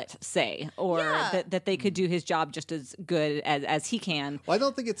pilot, say, or that they could do his job just as good as he can. Well, I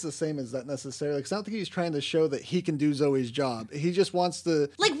don't think it's the same as that necessarily, because I don't think he's trying to show that he can do Zoe's job. He just wants to...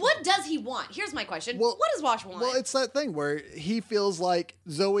 Like, what does he want? Here's my question. What does Wash want? Well, it's that thing where he feels like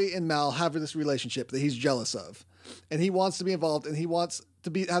Zoe and Mal have this relationship that he's jealous of. And he wants to be involved, and he wants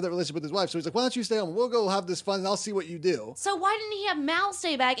to have that relationship with his wife. So he's like, why don't you stay home? We'll go have this fun, and I'll see what you do. So why didn't he have Mal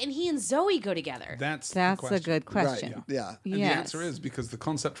stay back and he and Zoe go together? That's a good Right, question. yeah. And the answer is because the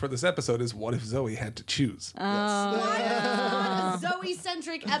concept for this episode is what if Zoe had to choose? What a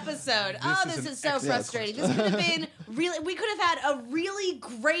Zoe-centric episode. This is so frustrating. This could have been really... We could have had a really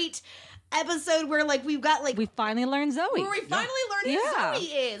great episode where, like, we've got, like... We finally learned Zoe. Where we finally learn who Zoe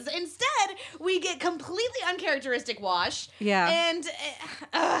is. Instead, we get completely uncharacteristic Wash. Yeah. And,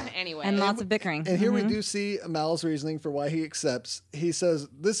 anyway. And lots of bickering. And here we do see Mal's reasoning for why he accepts. He says,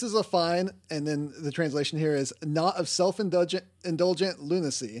 this is a fine, and then the translation here is, not of self-indulgent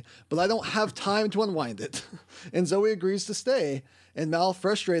lunacy, but I don't have time to unwind it. And Zoe agrees to stay, and Mal,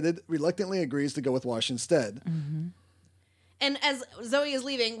 frustrated, reluctantly agrees to go with Wash instead. And as Zoe is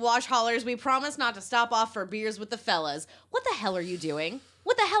leaving, Wash hollers, we promise not to stop off for beers with the fellas. What the hell are you doing?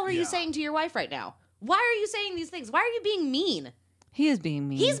 What the hell are you saying to your wife right now? Why are you saying these things? Why are you being mean? He is being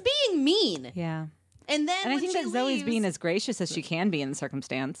mean. He's being mean. Yeah. And then And I when think she that Zoe's leaves, being as gracious as she can be in the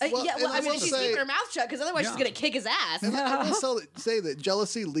circumstance. Well, and I I mean, will she's say- keeping her mouth shut because otherwise she's going to kick his ass. And I will say that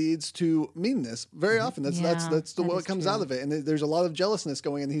jealousy leads to meanness very often. That's what is comes true. out of it. And there's a lot of jealousness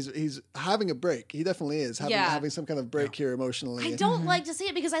going, and he's having a break. He definitely is having some kind of break here emotionally. I don't like to see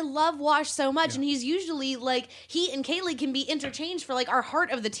it because I love Wash so much, and he's usually like, he and Kaylee can be interchanged for like our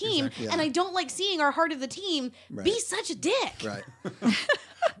heart of the team, and I don't like seeing our heart of the team be such a dick. Right.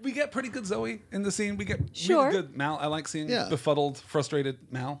 We get pretty good Zoe in the scene. We get Sure. really good Mal. I like seeing Yeah. befuddled, frustrated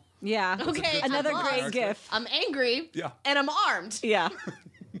Mal. Yeah. Okay, Another I'm great lost. gif. I'm angry. Yeah. And I'm armed. Yeah.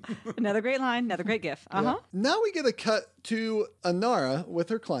 Another great line. Another great gif. Uh-huh. Now we get a cut to Anara with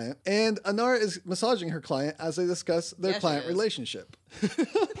her client, and Anara is massaging her client as they discuss their Yes, she client is. relationship.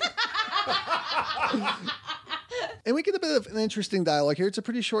 And we get a bit of an interesting dialogue here. It's a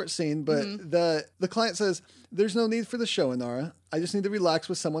pretty short scene, but the client says, "There's no need for the show, Anara. I just need to relax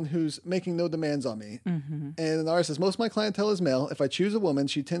with someone who's making no demands on me." And Anara says, "Most of my clientele is male. If I choose a woman,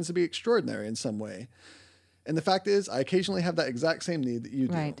 she tends to be extraordinary in some way. And the fact is, I occasionally have that exact same need that you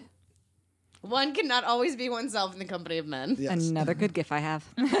do." Right. One cannot always be oneself in the company of men. Yes. Another good gif I have.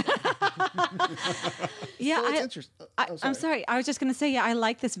 Yeah, So it's interesting. I'm sorry. I was just going to say, I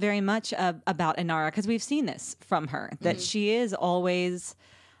like this very much about Inara because we've seen this from her, that she is always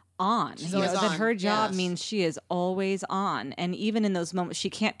on. always that on, her job yes. means she is always on. And even in those moments,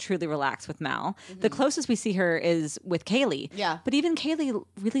 she can't truly relax with Mal. The closest we see her is with Kaylee. Yeah. But even Kaylee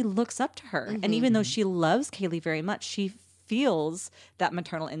really looks up to her. And even though she loves Kaylee very much, she feels that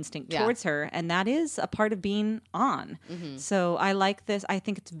maternal instinct Yeah. towards her, and that is a part of being on. So I like this. I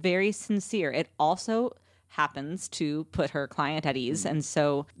think it's very sincere. It also happens to put her client at ease, and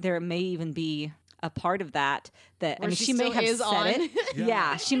so there may even be a part of that I Where mean, she she may still have is said on. it.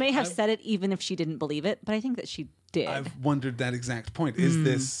 Yeah, she may have said it even if she didn't believe it, but I think that she did. I've wondered that exact point. Is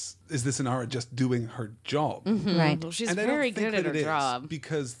this Inara just doing her job? Right. Well, she's And I very don't think good at that her it is, job.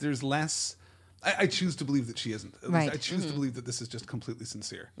 because there's less. I choose to believe that she isn't. At least Right. I choose to believe that this is just completely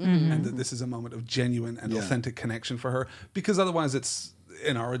sincere, and that this is a moment of genuine and authentic connection for her. Because otherwise, it's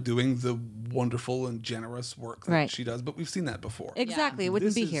Inara doing the wonderful and generous work that Right. she does. But we've seen that before. Exactly. It wouldn't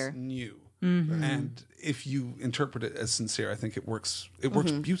This be is here. new. And if you interpret it as sincere, I think it works. It works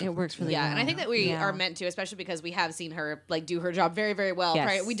beautifully. It works really well. Yeah, and I think that we are meant to, especially because we have seen her like do her job very, very well. Yes.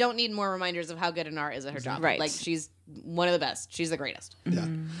 Right? We don't need more reminders of how good Anar is at her job. Right. Like she's one of the best. She's the greatest. Yeah.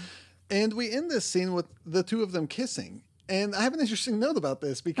 And we end this scene with the two of them kissing. And I have an interesting note about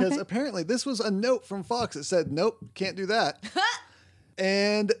this because apparently this was a note from Fox that said, "Nope, can't do that."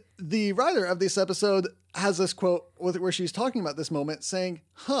 And the writer of this episode has this quote where she's talking about this moment saying,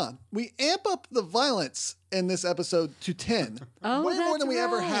 we amp up the violence in this episode to 10. Oh, way more that's than we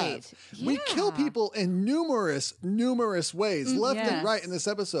ever right. have. We kill people in numerous ways, left and Yes. right in this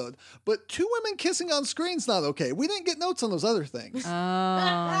episode. But 2 women kissing on screen's not okay. We didn't get notes on those other things. Oh,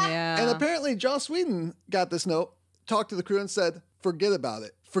 yeah. And apparently Joss Whedon got this note, talked to the crew and said, forget about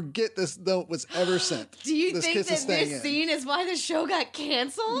it. Forget this note was ever sent. Do you This think kiss is that staying this in. scene is why the show got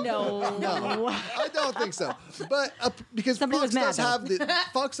canceled? No. I don't think so. But because Somebody Fox was mad, does though.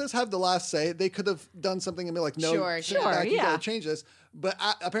 Fox does have the last say. They could have done something and be like, no, Sure, send it sure, back, you yeah. gotta change this. But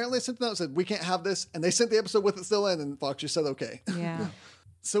apparently they sent the note and said, we can't have this. And they sent the episode with it still in, and Fox just said, okay. Yeah.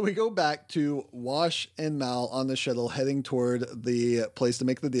 So we go back to Wash and Mal on the shuttle heading toward the place to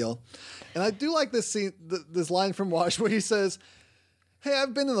make the deal. And I do like this scene, this line from Wash where he says, hey,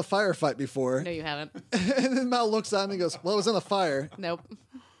 I've been in a firefight before. No, you haven't. And then Mal looks at him and goes, well, I was in a fire. Nope.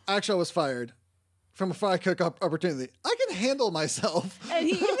 Actually, I was fired from a fire cook opportunity. I can handle myself. And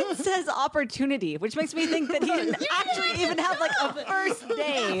he even says opportunity, which makes me think that he didn't actually even have like a first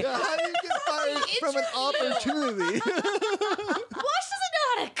day. How do you get fired from an opportunity? Wash doesn't know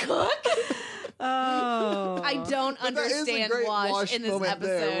how to cook. Oh. I don't That is a understand great Wash in this moment episode.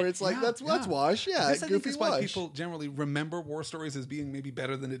 there, where it's like, that's Wash, yeah, I think goofy that's why Wash. people generally remember war stories as being maybe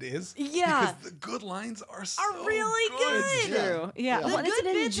better than it is. Yeah. Because the good lines are so really good. True. Yeah. Yeah. Well, The it's good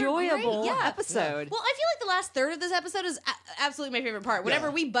an bits are great. enjoyable Yeah. episode. Well, I feel like the last third of this episode is absolutely my favorite part. Whenever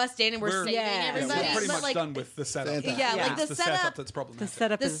we bust in and we're saving yeah, everybody, we're pretty but much like, done with the setup. Fantastic. Yeah, Yeah. like the It's setup. that's problematic. The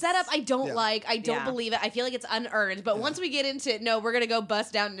setup The is setup I don't Yeah. like. I don't Yeah. believe it. I feel like it's unearned. But once we get into no, we're gonna go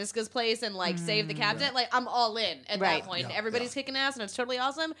bust down Niska's place and like save the captain. Like I'm all in at Right. that point. Yeah. Everybody's kicking ass and it's totally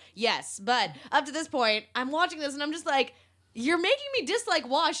awesome. Yes, but up to this point, I'm watching this and I'm just like, you're making me dislike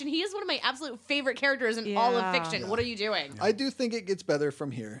Wash, and he is one of my absolute favorite characters in all of Yeah. fiction. What are you doing? I do think it gets better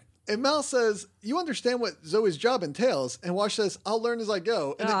from here. And Mal says, you understand what Zoe's job entails. And Wash says, I'll learn as I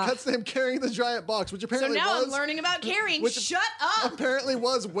go. And it cuts to him carrying the giant box, which So apparently now was... I'm learning about carrying. which Shut up. apparently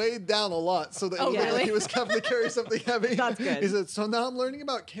was weighed down a lot so that it Oh, looked like really? he was having to carry something heavy. That's good. He said, so now I'm learning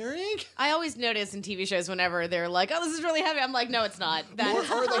about carrying? I always notice in TV shows whenever they're like, "Oh, this is really heavy," I'm like, "No, it's not." That,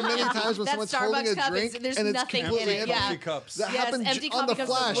 Or like many times when that someone's holding Starbucks a cup drink is, there's and it's nothing in completely it. empty. Yeah. Empty cups. That Yes, happened empty on the coffee cups are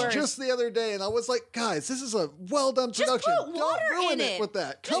the Flash worst. just the other day, and I was like, guys, this is a well-done Just production. put water Don't ruin in it it. with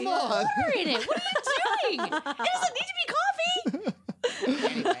that. Just Come put on. water in it. What are you doing? It doesn't need to be coffee.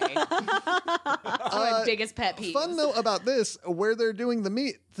 Anyway, that's my biggest pet peeve. Fun note about this, where they're doing the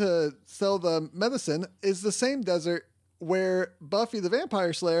meat to sell the medicine is the same desert where Buffy the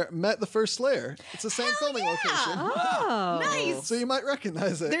Vampire Slayer met the first Slayer. It's the same filming location. Oh. Nice. So you might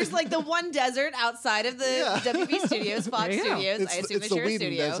recognize it. There's like the one desert outside of the Yeah. WB Studios, Fox There you go. Studios. It's I the- assume it's they the share a Whedon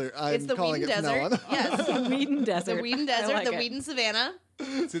studio. desert, It's I'm the calling Whedon it from now desert. on. Yes. Whedon Desert. The Whedon I Desert, like the it. Whedon Savannah.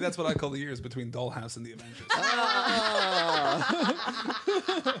 See, that's what I call the years between Dollhouse and the Avengers.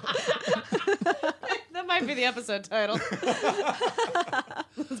 That might be the episode title.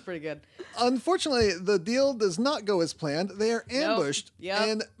 That's pretty good. Unfortunately, the deal does not go as planned. They are ambushed, Yep.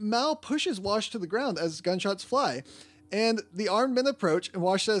 and Mal pushes Wash to the ground as gunshots fly. And the armed men approach, and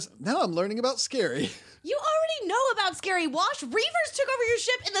Wash says, now I'm learning about Scary. You already know about Scary Wash. Reavers took over your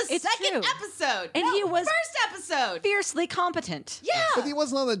ship in the It's second true. episode. And he was first episode. fiercely competent. Yeah. But he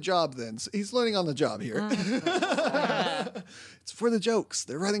wasn't on the job then. So he's learning on the job here. It's for the jokes.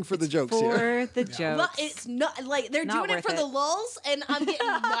 They're writing for the jokes here. For the jokes. Well, it's not like they're Not doing it worth for it. the lulls, and I'm getting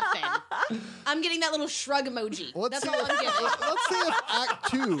nothing. I'm getting that little shrug emoji. Let's That's see all I'm getting. Let's see if Act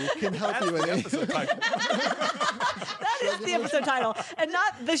 2 can help you in it. Episode title. That is the episode title. And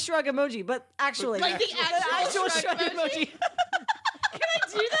not the shrug emoji, but actually. Like the actual shrug emoji. Can I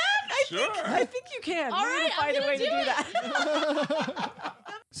do that? Sure. I think you can. All We're right, gonna find I'm a way to gonna do that.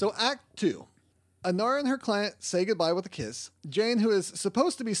 So Act 2. Anara and her client say goodbye with a kiss. Jayne, who is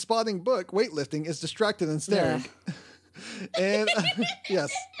supposed to be spotting Book weightlifting, is distracted and staring. And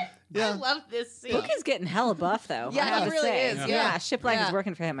yes. Yeah. I love this scene. Book is getting hella buff, though. Yeah, I have he to really say. is, Yeah, yeah. ship life Yeah. is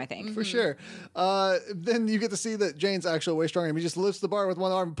working for him, I think. For sure. Then you get to see that Jane's actually way stronger. He just lifts the bar with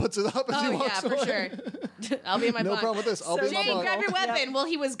one arm and puts it up as he Oh, walks yeah, for away. sure. I'll be in my No bunk. problem with this. I'll So be in my Jayne, bunk. grab your weapon. Well,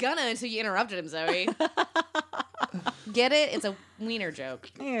 he was gonna until you interrupted him, Zoe. Get it? It's a wiener joke.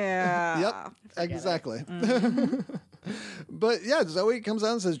 Yeah. Yep, exactly. But yeah, Zoe comes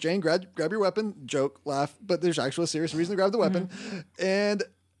out and says, Jayne, grab your weapon. Joke, laugh. But there's actually a serious reason to grab the weapon. And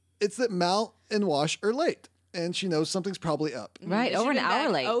it's that Mal and Wash are late. And she knows something's probably up. Right, They over an should've been hour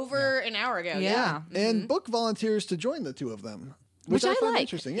back late. Over an hour ago. Yeah. And Book volunteers to join the two of them. Which I find like.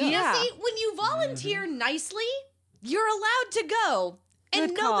 interesting. Yeah. Yeah. See, when you volunteer nicely, you're allowed to go. And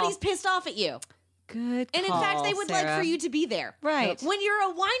Good call. nobody's pissed off at you. Good And in call, fact, they would like Sarah. for you to be there. Right. When you're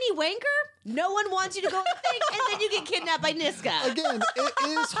a whiny wanker, no one wants you to go on the thing, and then you get kidnapped by Niska. Again, it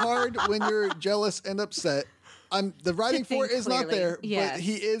is hard when you're jealous and upset. The writing for it think is not clearly. there, Yes. but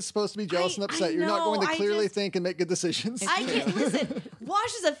he is supposed to be jealous and upset. You're not know, going to I clearly just- think and make good decisions. I can't listen.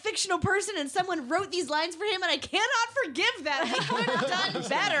 Wash is a fictional person, and someone wrote these lines for him, and I cannot forgive them. They could have done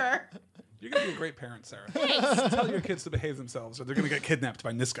better. You're going to be a great parent, Sarah. Thanks. Tell your kids to behave themselves or they're going to get kidnapped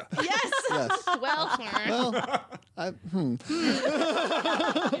by Niska. Yes. Yes. Well, Well, you're going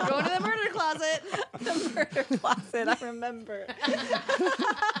to the murder closet. The murder closet, I remember.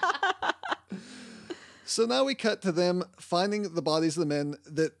 So now we cut to them finding the bodies of the men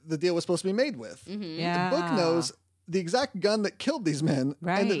that the deal was supposed to be made with. Yeah. The book knows the exact gun that killed these men and that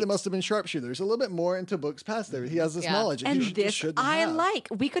Right. they must have been sharpshooters. A little bit more into Book's past there. He has this Yeah. knowledge. And he this shouldn't I have. like.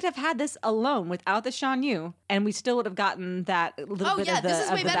 We could have had this alone without the Shan Yu, and we still would have gotten that little Oh, bit yeah, of the this is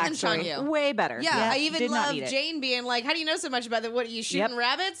of way the better than backstory. Shan Yu. Way better. Yeah, I even did not love need it. Jayne being like, "How do you know so much about what are you shooting Yep.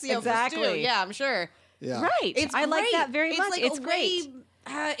 rabbits? You know, for Exactly. stew." Yeah, I'm sure. Yeah. Right. It's I like great. that very much. Like It's a great.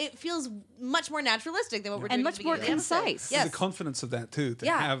 way, it feels much more naturalistic than what we're doing And at much the more beginning of the episode. concise. Yes. The confidence of that too, to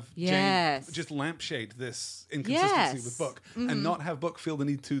Yeah. have Yes. Jayne just lampshade this inconsistency Yes. with Book and not have Book feel the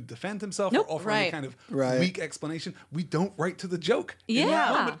need to defend himself Nope. or offer any Right. kind of Right. weak explanation. We don't write to the joke in that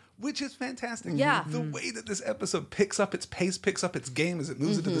Yeah. moment, which is fantastic. Yeah. The way that this episode picks up its pace, picks up its game as it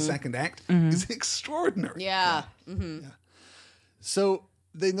moves into the second act is extraordinary. Yeah. So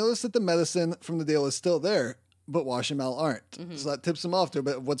they notice that the medicine from the deal is still there, but Wash and Mal aren't. So that tips them off to a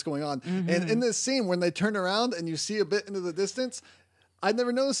bit of what's going on. And in this scene, when they turn around and you see a bit into the distance, I'd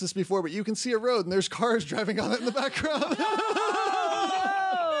never noticed this before, but you can see a road and there's cars driving on it in the background.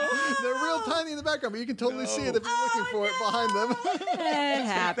 They're real tiny in the background, but you can totally see it if you're looking for it behind them. It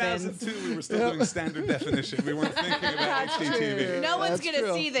happens. 2002, we were still doing standard definition. We weren't thinking about HDTV. No one's That's going to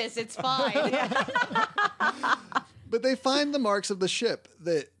true. see this. It's fine. But they find the marks of the ship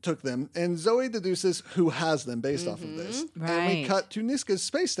that took them, and Zoe deduces who has them based off of this. And we Right. cut to Niska's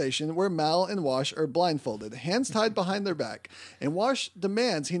space station where Mal and Wash are blindfolded, hands tied behind their back. And Wash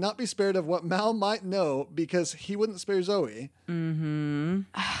demands he not be spared of what Mal might know because he wouldn't spare Zoe.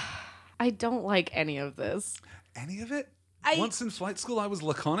 I don't like any of this. Any of it? I- Once in flight school, I was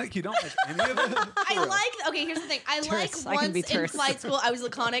laconic. You don't like any of it? I like, okay, here's the thing. I Terse. like I can be once in terse. flight school, I was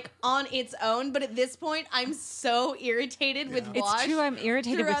laconic on its own, but at this point, I'm so irritated with It's Wash. true, I'm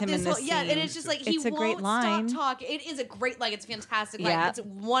irritated with throughout him in this Yeah, and scene. it's just like he It's a great won't line. stop talking. It is a great, like, it's fantastic line. Yeah. It's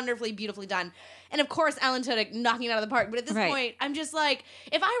wonderfully, beautifully done. And of course, Alan Tudyk knocking it out of the park. But at this Right. point, I'm just like,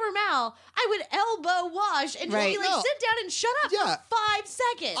 if I were Mal, I would elbow Wash and just Right. be like, No. sit down and shut up Yeah. for 5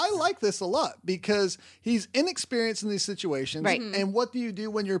 seconds. I like this a lot because he's inexperienced in these situations. Right. And what do you do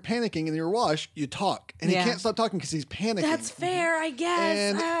when you're panicking and you're Wash? You talk. And Yeah. he can't stop talking because he's panicking. That's fair, I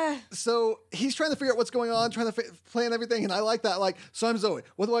guess. And so he's trying to figure out what's going on, trying to plan everything, and I like that. Like, so I'm Zoe.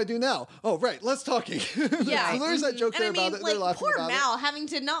 What do I do now? Oh, right, less talking. Yeah, so there's that joke and there I mean, about it. like They're laughing poor about Mal having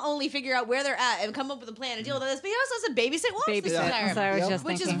to not only figure out where they're at and come up with a plan and deal with this, but he also has to babysit Wash this Babysit. entire That's what I was Yep. just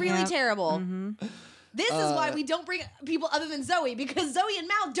which is thinking. really Yeah. terrible. This is why we don't bring people other than Zoe, because Zoe and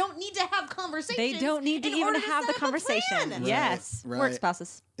Mal don't need to have conversations. They don't need to in even order have the set up a conversation. plan. Yes. Right. Work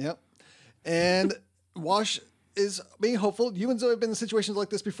spouses. it. Yep. And Wash is being hopeful. You and Zoe have been in situations like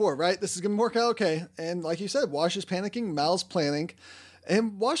this before, right? This is going to work out okay. And like you said, Wash is panicking, Mal's planning.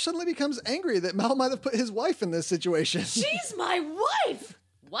 And Wash suddenly becomes angry that Mal might have put his wife in this situation. She's my wife.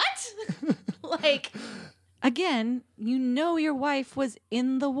 What? Like, Again, you know your wife was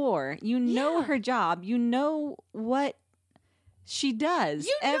in the war. You know Yeah. her job. You know what she does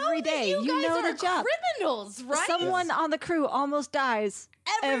you know every that day. you You guys know are the job. criminals, right? Someone on the crew almost dies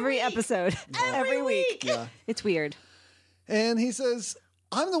Every week. episode. Every week. Yeah. It's weird. And he says,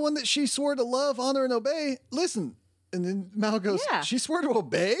 I'm the one that she swore to love, honor, and obey. Listen. And then Mal goes, Yeah. she swore to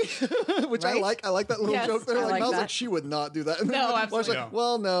obey? Which I Right? like. I like that little Yes, joke there. I Like, like Mal's that. like, she would not do that. And then No, Wash's absolutely. like,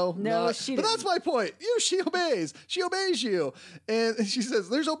 well, no. No, not. she But didn't. that's my point. She obeys. She obeys you. And she says,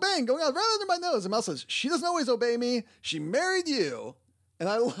 there's obeying going on right under my nose. And Mal says, she doesn't always obey me. She married you. And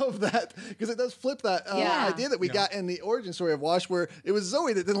I love that because it does flip that Yeah. idea that we got in the origin story of Wash, where it was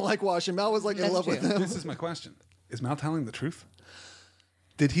Zoe that didn't like Wash and Mal was like in That's love with true. him. This is my question. Is Mal telling the truth?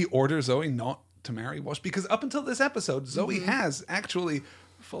 Did he order Zoe not to marry Wash? Because up until this episode, Zoe has actually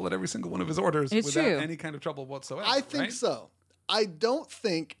followed every single one of his orders It's without true. any kind of trouble whatsoever. I think right? so. I don't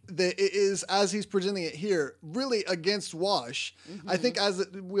think that it is, as he's presenting it here, really against Wash. I think, as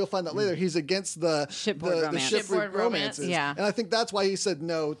we'll find out later, he's against the Shipboard romance. shipboard romances. Yeah. And I think that's why he said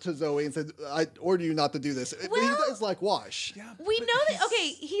no to Zoe and said, I order you not to do this. But he does like Wash. Yeah, We know that, okay,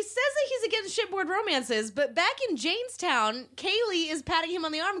 he says that he's against shipboard romances, but back in Janestown, Kaylee is patting him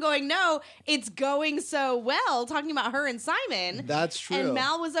on the arm going, no, it's going so well, talking about her and Simon. That's true. And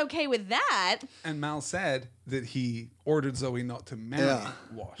Mal was okay with that. and Mal said that he ordered Zoe not to marry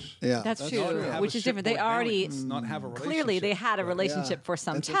Wash. Yeah. That's true. Not to have Which a is different. They shipboard already marriage, not have a clearly they relationship. had a relationship for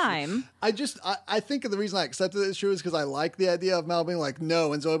some That's so true. time. I think the reason I accepted it is true is because I like the idea of Mal being like,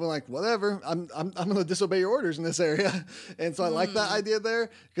 no, and Zoe being like, whatever, I'm going to disobey your orders in this area. And so I like that idea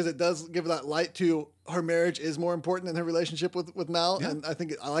there because it does give that light to her marriage is more important than her relationship with Mal. Yeah. And I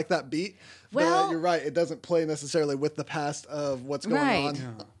think I like that beat. Well- but you're right. It doesn't play necessarily with the past of what's going Right. on.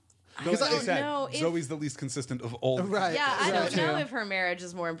 Yeah. I Like I don't said, know if- Zoe's the least consistent of all. Right. Yeah, I don't Right. know if her marriage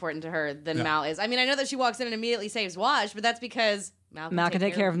is more important to her than Yeah. Mal is. I mean, I know that she walks in and immediately saves Wash, but that's because Mal Mal can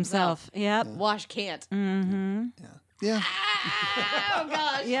take care of himself. Yep. Wash can't. Yeah. Oh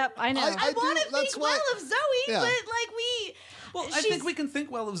gosh. Yep, I know. I I want do- to that's think why- well of Zoe, Yeah. but like we. Well, I think we can think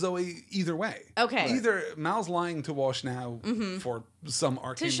well of Zoe either way. Okay. Right. Either Mal's lying to Wash now for some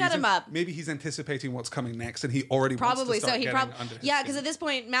arcane To shut reason. him up. Maybe he's anticipating what's coming next, and he already Probably wants to so. start He getting probably under his yeah, skin. because at this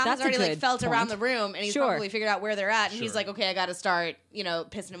point, Mal That's has already a like good felt around point. the room, and he's Sure. probably figured out where they're at, and he's Sure. like, okay, I got to start,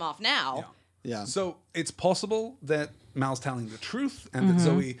 pissing him off now. Yeah. So it's possible that Mal's telling the truth and that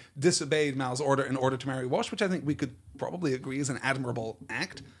Zoe disobeyed Mal's order in order to marry Wash, which I think we could probably agree is an admirable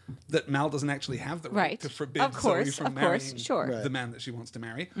act. That Mal doesn't actually have the right Right. to forbid Of course, Zoe from of course, marrying sure. Right. the man that she wants to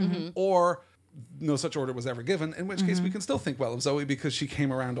marry, or no such order was ever given. In which case, we can still think well of Zoe because she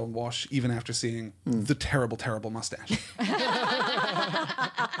came around on Wash even after seeing the terrible, terrible mustache.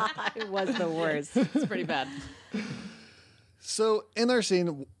 It was the worst. It's pretty bad. So in our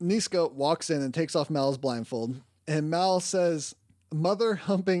scene, Niska walks in and takes off Mal's blindfold, and Mal says, "Mother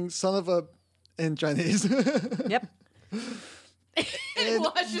humping son of a," in Chinese. Yep. And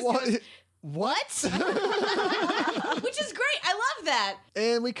Wash just what? goes, What? Which is great. I love that.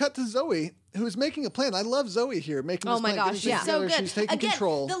 And we cut to Zoe, who's making a plan. I love Zoe here making this Oh my plan. gosh, getting she's things so together. good. She's taking Again,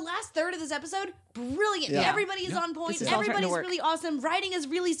 control. the last third of this episode, brilliant. Yeah. Everybody is on point. This is all starting to Everybody's work. really awesome. Writing is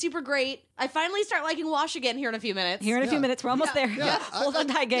really super great. I finally start liking Wash again here in a few minutes. Here in a few Yeah. minutes, we're almost there. Yeah. Hold on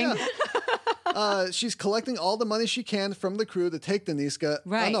tight, gang. She's collecting all the money she can from the crew to take the Niska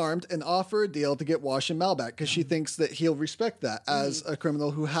Right. unarmed and offer a deal to get Wash and Mal back because she thinks that he'll respect that as a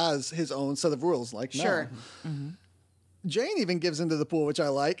criminal who has his own set of rules like Mal. Sure. Jayne even gives into the pool, which I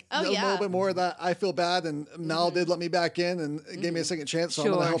like. Oh, a yeah. little bit more of that. I feel bad, and Mal did let me back in and gave me a second chance, so I'm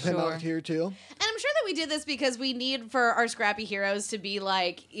going to Sure, help him sure. out here too. And I'm sure that we did this because we need for our scrappy heroes to be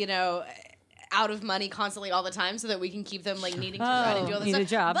like, out of money constantly all the time so that we can keep them like needing to run and do all this need stuff. a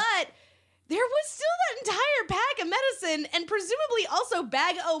job. But there was still that entire pack of medicine and presumably also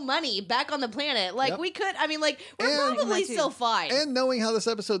bag o' money back on the planet. Like Yep. we could, I mean, like we're And- probably still fine. And knowing how this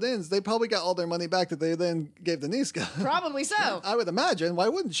episode ends, they probably got all their money back that they then gave to Niska. Probably so. I would imagine. Why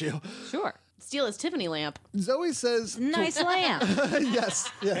wouldn't you? Sure. Steal his Tiffany lamp. Zoe says, Nice lamp. yes,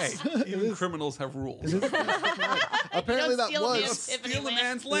 yes. Hey, even criminals have rules. Apparently Don't that steal a man's was Tiffany Steal a lamp.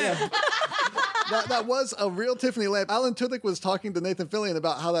 man's lamp. that was a real Tiffany lamp. Alan Tudyk was talking to Nathan Fillion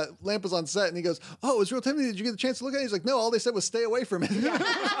about how that lamp was on set, and he goes, "Oh, it was real Tiffany. Did you get a chance to look at it?" He's like, "No, all they said was stay away from it. Do not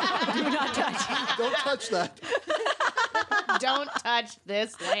touch. Don't touch that." Don't touch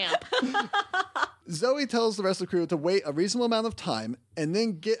this lamp. Zoe tells the rest of the crew to wait a reasonable amount of time and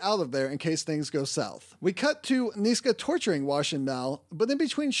then get out of there in case things go south. We cut to Niska torturing Wash and Mal, but in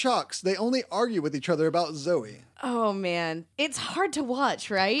between shocks, they only argue with each other about Zoe. Oh man, it's hard to watch,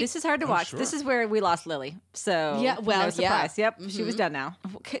 right? This is hard to watch. sure. This is where we lost Lily. So Yeah, well, no surprise. yeah. Yep, she was done now.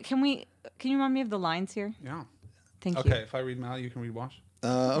 Can you remind me of the lines here? Yeah. Thank Okay, you. if I read Mal, you can read Wash.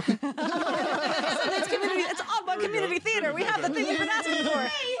 Okay. It's OddWonk Community Theatre. We have the thing we've been asking for.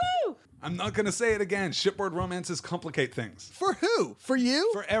 Woo! I'm not going to say it again. Shipboard romances complicate things. For who? For you?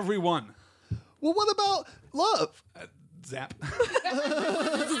 For everyone. Well, what about love? Zap.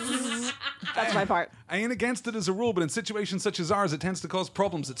 That's my part. I ain't against it as a rule, but in situations such as ours, it tends to cause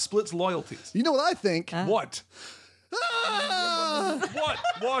problems. It splits loyalties. You know what I think? What? Ah! What?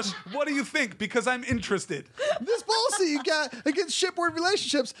 Wash, what do you think? Because I'm interested. This policy you got against shipboard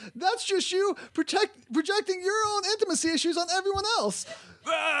relationships, that's just you projecting your own intimacy issues on everyone else.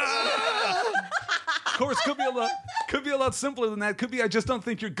 Of course, could be a lot simpler than that. Could be I just don't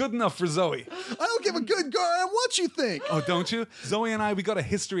think you're good enough for Zoe. I don't give a good darn what you think. Oh, don't you? Zoe and I, we got a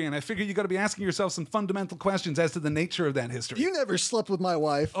history, and I figure you got to be asking yourself some fundamental questions as to the nature of that history. You never slept with my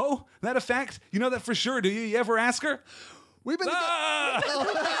wife. Oh, that a fact? You know that for sure, do you? You ever ask her? We've been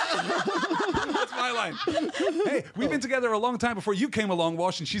That's my line. Hey, we've been together a long time before you came along,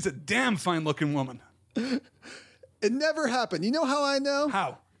 Wash, and she's a damn fine-looking woman. It never happened. You know how I know?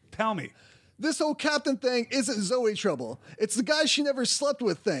 How? Tell me. This whole captain thing isn't Zoe trouble. It's the guy she never slept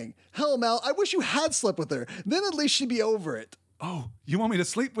with thing. Hell, Mal, I wish you had slept with her. Then at least she'd be over it. Oh, you want me to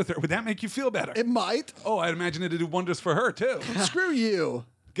sleep with her? Would that make you feel better? It might. Oh, I'd imagine it'd do wonders for her, too. Screw you.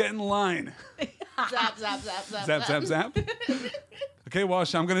 Get in line. Zap, zap, zap, zap, Zap, zap, zap. Okay,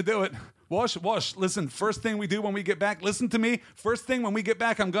 Wash, I'm going to do it. Wash, listen, first thing we do when we get back, listen to me. First thing when we get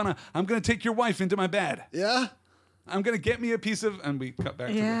back, I'm gonna take your wife into my bed. Yeah? I'm going to get me a piece of, and we cut back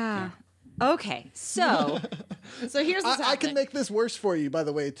to Yeah. Okay, so So here's what's I can happening. make this worse for you, by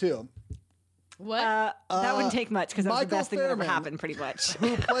the way, too. What? that wouldn't take much because that was the Michael best thing that ever Fairman. happened, pretty much.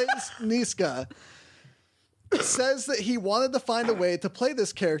 Who plays Niska, says that he wanted to find a way to play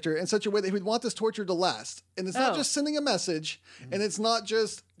this character in such a way that he would want this torture to last. And it's not Oh. just sending a message, and it's not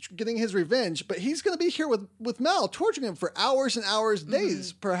just getting his revenge, but he's going to be here with Mal, torturing him for hours and hours,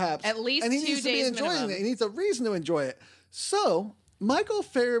 days, perhaps. At least and he 2 needs to be days enjoying minimum. it. He needs a reason to enjoy it. So Michael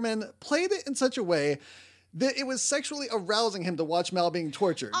Fairman played it in such a way that it was sexually arousing him to watch Mal being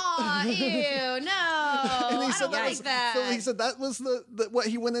tortured. Aw, ew, no. And I don't like was, that. So he said that was the what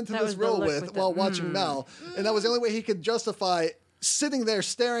he went into That this was the role look with with while it. watching Mal, and that was the only way he could justify sitting there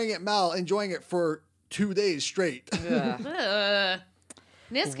staring at Mal, enjoying it for 2 days straight. Ugh.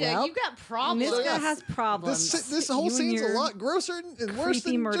 Niska, Well, you got problems. Niska yeah. has problems. This whole You and scene's a your lot grosser and worse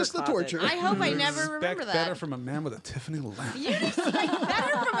creepy than murder just the closet. torture. I hope I never Expect remember that. better from a man with a Tiffany lamp. You expect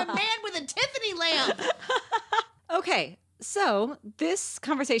better from a man with a Tiffany lamp. Okay, so this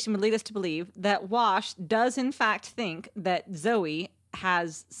conversation would lead us to believe that Wash does in fact think that Zoe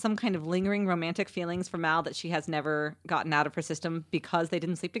has some kind of lingering romantic feelings for Mal that she has never gotten out of her system because they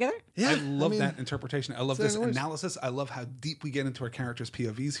didn't sleep together. Yeah, I love mean, that interpretation. I love saying this the worst. analysis. I love how deep we get into our characters'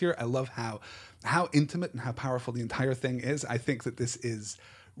 POVs here. I love how intimate and how powerful the entire thing is. I think that this is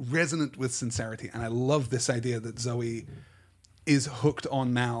resonant with sincerity, and I love this idea that Zoe is hooked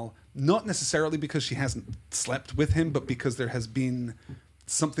on Mal, not necessarily because she hasn't slept with him, but because there has been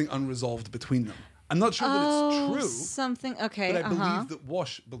something unresolved between them. I'm not sure that it's true, Something. Okay. but I believe that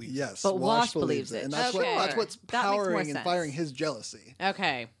Wash believes. Yes, But Wash believes it, it. and that's Okay. that's what's That makes more powering and sense. firing his jealousy.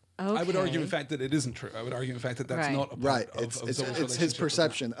 Okay. Okay. I would argue, in fact, that it isn't true. I would argue, in fact, that that's Right. not a part Right, of it's Zoe's his relationship with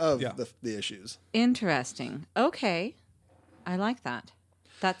perception Mal. of Yeah. the issues. Interesting. Okay, I like that.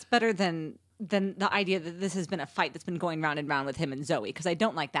 That's better than the idea that this has been a fight that's been going round and round with him and Zoe. Because I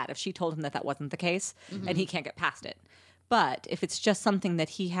don't like that. If she told him that wasn't the case and he can't get past it. But if it's just something that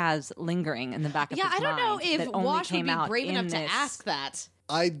he has lingering in the back of Yeah, his I don't know mind if that only Wash would came be out brave in enough to this- ask that.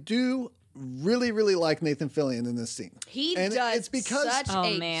 I do really, really like Nathan Fillion in this scene. He And does it's because such Oh,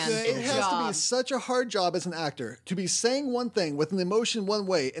 a man. good it has to job. be such a hard job as an actor to be saying one thing with an emotion one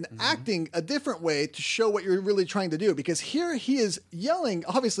way and acting a different way to show what you're really trying to do. Because here he is yelling,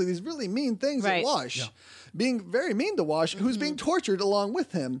 obviously, these really mean things Right. at Wash, being very mean to Wash, who's being tortured along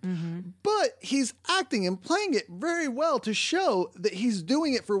with him. But he's acting and playing it very well to show that he's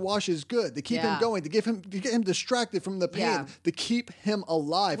doing it for Wash's good, to keep him Yeah. going, to get him distracted from the pain, Yeah. to keep him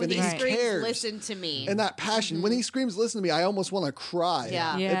alive, When and he that he screams, cares. listen to me. And that passion. When he screams, listen to me, I almost want to cry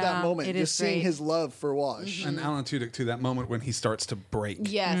Yeah. at Yeah, that moment, it just is seeing great. his love for Wash. And Alan Tudyk, to that moment when he starts to break.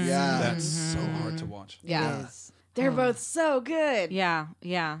 Yes. Yeah. That's so hard to watch. Yeah. They're both so good. Yeah,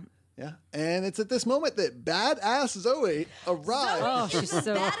 yeah. Yeah. And it's at this moment that badass Zoe arrives. Oh, she's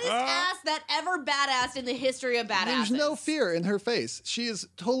so. Baddest ass that ever badassed in the history of badasses. There's no fear in her face. She is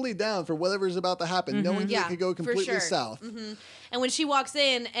totally down for whatever is about to happen, knowing that Yeah, it could go for completely sure. south. And when she walks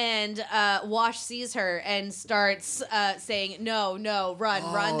in and Wash sees her and starts saying, no, run,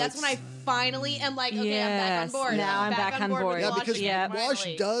 run, that's when I finally am like, okay, I'm back on Yes, board. now I'm back on board. with Yeah, Wash because again, Wash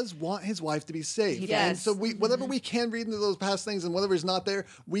finally. does want his wife to be safe. He And does. so whatever we can read into those past things and whatever's not there,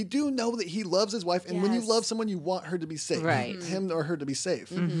 we do know that he loves his wife. And when you Yes. love someone, you want her to be safe. Right. Him or her to be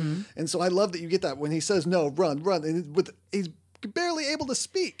safe. And so I love that you get that when he says, no, run. And he's barely able to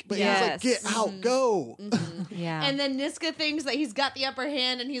speak, but he's like, Yes. get out, go. Yeah. And then Niska thinks that he's got the upper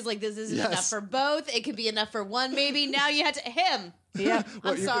hand, and he's like, this isn't Yes. enough for both. It could be enough for one, maybe. Now you had to him. yeah.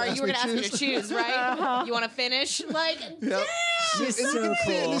 What, I'm you sorry, gonna you were going to ask me to choose? choose, right? You want to finich? Like, Yep. She's And you so can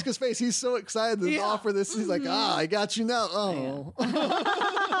see it in cool. Niska's face. He's so excited to offer this. He's like, I got you now. Oh. and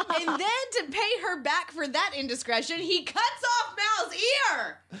then to pay her back for that indiscretion, he cuts off Mal's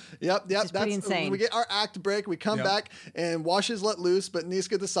ear. Yep. is pretty insane. We get our act break. We come Yep. back and Wash is let loose, but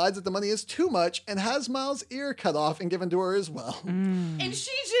Niska decides that the money is too much and has Miles' ear cut off and given to her as well. And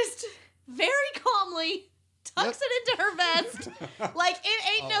she just very calmly tucks it into her vest like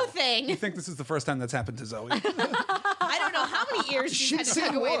it ain't no You thing. Oh. think this is the first time that's happened to Zoe? I don't know. years she's had to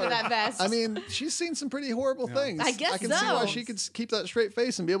tuck away into that vest. I mean, she's seen some pretty horrible things. I guess I can see why she could keep that straight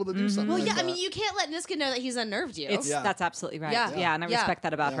face and be able to do something. well, like yeah, that. I mean, you can't let Niska know that he's unnerved you. That's absolutely right. Yeah. Yeah, and I Yeah. respect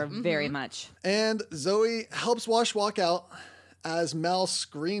that about her very much. And Zoe helps Wash walk out as Mal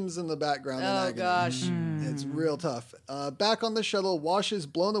screams in the background in agony. Gosh. It's real tough. Back on the shuttle, Wash is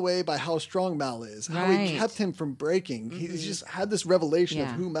blown away by how strong Mal is, how he Right. kept him from breaking. He's just had this revelation of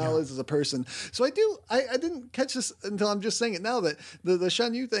Yeah. who Mal is as a person. So I didn't catch this until I'm just saying it now, that the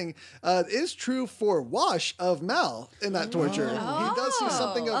Shan Yu thing is true for Wash of Mal in that torture. He does see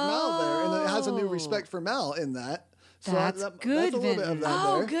something of Mal there, and it has a new respect for Mal in that. So That's good, That's a little bit of Vinton. that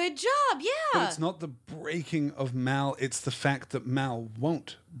Oh, there. good job. Yeah. But it's not the breaking of Mal, it's the fact that Mal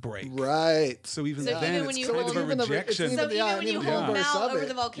won't break. Right. So even So then, even when it's you kind hold- of a even if it's rejection. even- So even yeah, when and you even hold the Mal verse of over it.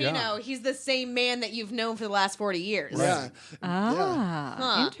 the volcano, Yeah. he's the same man that you've known for the last 40 years. Yeah.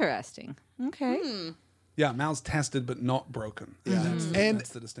 Ah, interesting. Okay. Yeah, Mal's tested but not broken. Yeah. And That's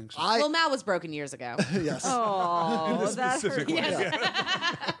the distinction. Well, Mal was broken years ago. Yes. Oh, that Specific hurt. way.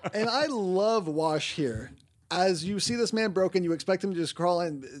 And I love Wash here. As you see this man broken, you expect him to just crawl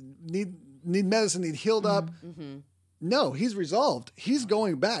in, need medicine, need healed up. No, he's resolved. He's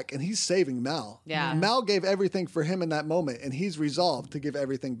going back and he's saving Mal. Yeah. Mal gave everything for him in that moment, and he's resolved to give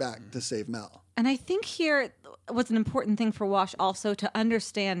everything back to save Mal. And I think here was an important thing for Wash also to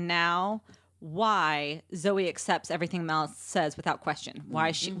understand now why Zoe accepts everything Mal says without question.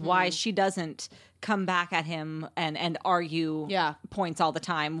 Why she doesn't come back at him and argue points all the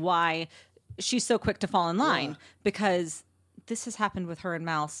time. Why she's so quick to fall in line, because this has happened with her and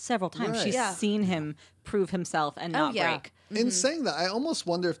Mal several times. Right. She's seen him prove himself and not break. In saying that, I almost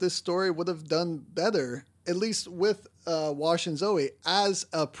wonder if this story would have done better, at least with Wash and Zoe, as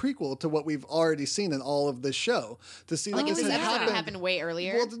a prequel to what we've already seen in all of this show. To see that Like if this this had episode had happened way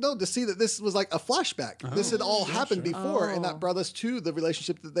earlier. Well, no, to see that this was like a flashback. This had all happened before, and that brought us to the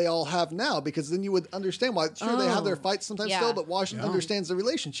relationship that they all have now, because then you would understand why. Sure, they have their fights sometimes Yeah. still, but Wash understands the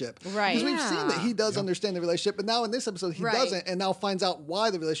relationship. Right. Because we've seen that he does understand the relationship, but now in this episode, he Right. doesn't, and now finds out why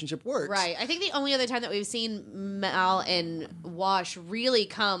the relationship works. Right. I think the only other time that we've seen Mal and Wash really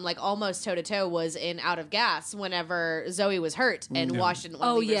come like almost toe to toe was in Out of Gas, whenever Zoe was hurt and Wash didn't want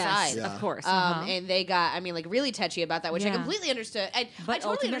to leave her side. Of course. And they got, I mean, like really touchy about that, which I Yeah. completely understood. I But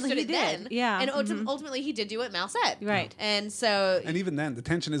totally ultimately understood he it did. then. Yeah. And ultimately he did do what Mal said. Right. And so And even then, the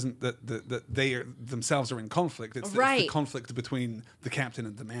tension isn't that they themselves are in conflict. It's the Right. conflict between the captain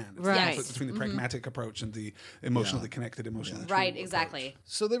and the man. It's Right. the conflict between the pragmatic approach and the emotionally connected, emotionally true right, approach. exactly.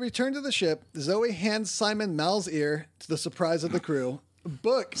 So they return to the ship. Zoe hands Simon Mal's ear to the surprise of the crew.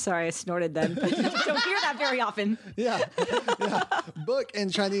 Book. Sorry, I snorted then. But don't hear that very often. Yeah. Book in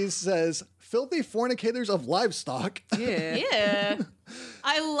Chinese says, filthy fornicators of livestock. Yeah.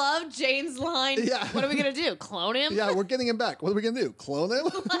 I love Jayne's line. Yeah. What are we going to do? Clone him? Yeah, we're getting him back. What are we going to do? Clone him?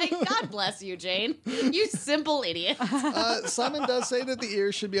 Like, God bless you, Jayne. You simple idiot. Simon does say that the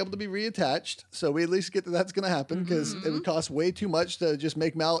ears should be able to be reattached, so we at least get that that's going to happen, because it would cost way too much to just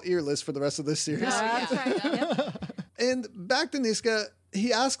make Mal earless for the rest of this series. That's right. Yep. And back to Niska,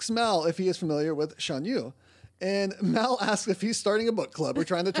 he asks Mal if he is familiar with Shan Yu. And Mal asks if he's starting a book club or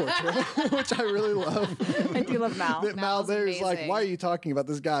trying to torture him, which I really love. I do love Mal. That Mal Mal's there is like, amazing. why are you talking about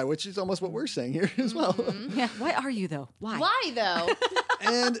this guy? Which is almost what we're saying here as well. Yeah. Why are you though? Why, though?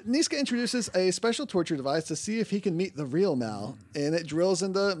 And Niska introduces a special torture device to see if he can meet the real Mal. And it drills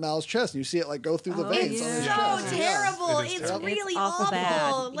into Mal's chest. And you see it like go through the veins on his so chest. terrible. It is It's terrible. really It's awful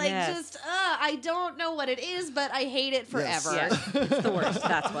bad. Like, Yes. just, I don't know what it is, but I hate it forever. Yes. It's the worst.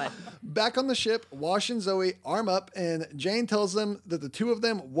 That's what. Back on the ship, Wash and Zoe arm up, and Jayne tells them that the two of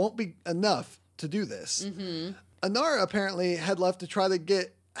them won't be enough to do this. Anara apparently had left to try to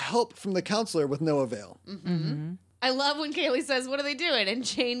get help from the counselor with no avail. I love when Kaylee says, "What are they doing?" And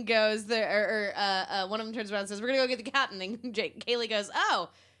Jayne goes, one of them turns around and says, "We're gonna go get the captain." And Kaylee goes, "Oh,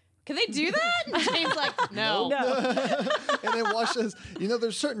 can they do that?" And Jayne's like, "No." And then Wash says, there's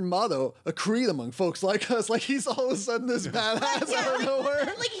a certain motto, a creed among folks like us. Like he's all of a sudden this badass out of nowhere.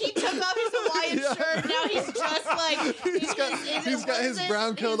 Like he took off his Hawaiian shirt. Now he's just like He's got his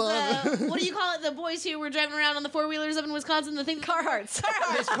brown coat on. What do you call it? The boys who were driving around on the 4-wheelers up in Wisconsin. The thing Carhartts.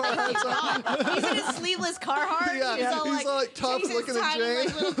 Carhartts. He's in his sleeveless Carhartt. Yeah, he's all like tough takes his looking at tiny, Jayne.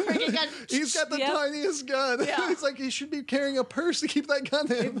 like, little cricket gun. He's got the Yep. tiniest gun. Yeah. It's like he should be carrying a purse to keep that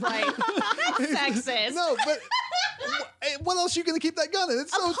gun in. Right. That's sexist. No, but what else are you going to keep that gun in?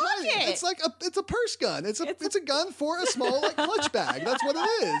 It's so tiny. pocket. It's like it's a purse gun. It's a gun for a small like clutch bag. That's what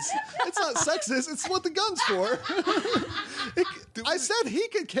it is. It's not sexist. It's what the gun's for. I said he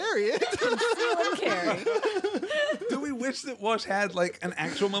could carry it. Carrie. Do we wish that Wash had like an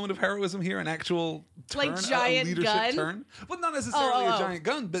actual moment of heroism here, an actual Like turn, giant a leadership gun? turn. Well, not necessarily a giant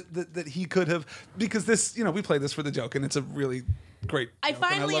gun, but that he could have, because this, we play this for the joke, and it's a really great. I joke, and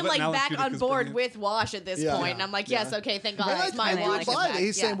finally love am it, and like Alan back Tudyk on is board brilliant. with Wash at this point, and I'm like, yes, okay, thank God, And it's my I Wash. do buy that.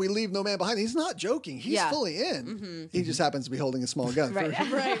 He's Yeah. saying we leave no man behind. He's not joking. He's Yeah. fully in. He just happens to be holding a small gun. Right,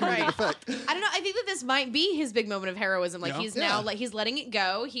 For, right. I effect. don't know. I think that this might be his big moment of heroism. Like Yeah. he's Yeah. now like he's letting it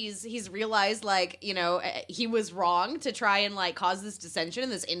go. He's realized like he was wrong to try and like cause this dissension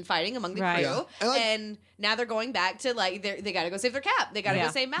and this infighting among the Right. crew. Yeah. And now they're going back to like they got to go save their cap. They got to Yeah.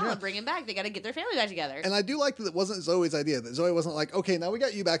 go save Mal Yeah. and bring him back. They got to get their family back together. And I do like that it wasn't Zoe's idea. That Zoe wasn't like, okay, now we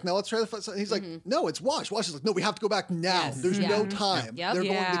got you back. Now let's try to find. He's like, no, it's Wash. Wash is like, no, we have to go back now. Yes. There's Yeah. no time. Yep. They're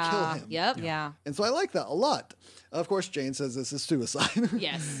going to kill Yeah. him. Yep. Yeah. And so I like that a lot. Of course, Jayne says this is suicide.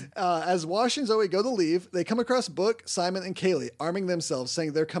 Yes. As Wash and Zoe go to leave, they come across Book, Simon, and Kaylee arming themselves,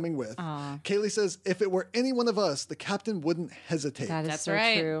 saying they're coming with. Kaylee says, if it were any one of us, the captain wouldn't hesitate. That is That's so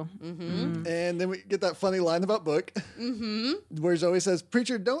right. true. And then we get that funny line about Book, where Zoe says,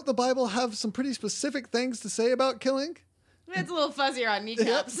 "Preacher, don't the Bible have some pretty specific things to say about killing?" It's a little fuzzier on Yep,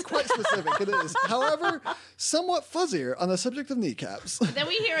 kneecaps. quite specific. It is. However, somewhat fuzzier on the subject of kneecaps. Then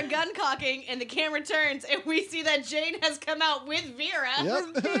we hear a gun cocking, and the camera turns, and we see that Jayne has come out with Vera.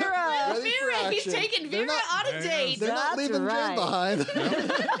 Yep. Vera. Ready for Vera, he's action. taking They're Vera not- on a date. They're not That's leaving right. Jayne behind.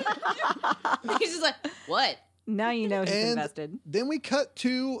 He's just like, what? Now you know he's And invested. then we cut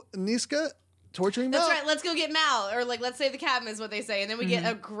to Niska torturing That's Mal. right. Let's go get Mal, or like, let's save the captain is what they say, and then we get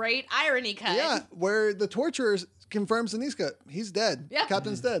a great irony cut. Yeah, where the torturer confirms to Niska, he's dead. Yeah.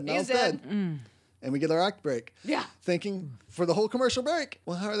 Captain's dead. Mal's dead. And we get our act break. Yeah. Thinking for the whole commercial break,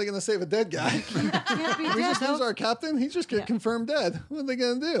 well, how are they going to save a dead guy? Can't be we dead, just though. lose our captain. He's just get confirmed dead. What are they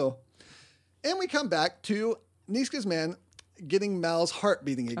going to do? And we come back to Niska's man getting Mal's heart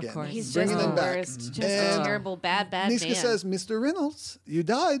beating again. course. He's bringing just him the back. worst. Just And a terrible, bad Niska man. says, "Mr. Reynolds, you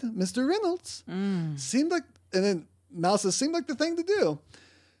died, Mr. Reynolds." Seemed like, and then Mal says, "Seemed like the thing to do."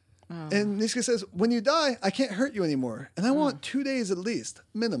 And Niska says, "When you die, I can't hurt you anymore, and I want 2 days at least,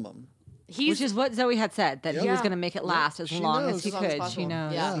 minimum." Which is what Zoe had said, that he was Yeah. going to make it last as She long knows. as he As long as could. She possible.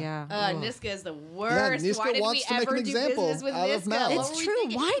 knows. Yeah. Yeah. Niska is the worst. Niska Why did wants we to make ever an do example business with out of Niska? Mal. What It's were we true.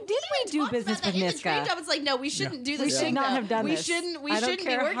 thinking? Why did we do talked business about with that in the Niska? dream job. It's like, no, we shouldn't do this. We should thing, not though. have done we this. Shouldn't. We I don't shouldn't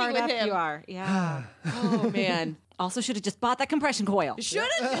care be working how with hard up him. you are. Yeah. Oh man. Also, should have just bought that compression coil. Should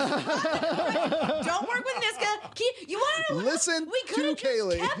have. Don't work with Niska. You want to know? Listen We could have to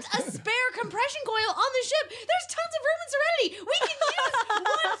Kaylee. kept a spare compression coil on the ship. There's tons of room in Serenity. We can use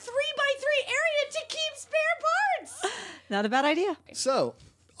one 3x3 area to keep spare parts. Not a bad idea. So,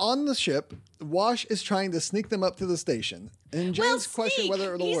 on the ship, Wash is trying to sneak them up to the station, and Jane's question sneak.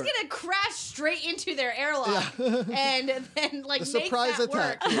 whether it'll He's work. gonna crash straight into their airlock and then like The make surprise that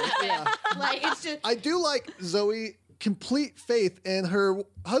attack. work. Yeah. Like it's just. I do like Zoe complete faith in her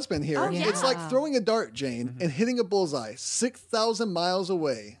husband here. Oh, yeah. It's like throwing a dart, Jayne, and hitting a bullseye 6,000 miles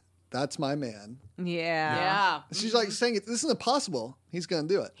away. That's my man. Yeah. Yeah. She's like saying, "This isn't impossible. He's going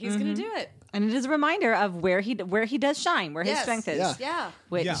to do it." He's gonna do it. And it is a reminder of where he does shine, where his Yes. strength is. Yeah. Yeah.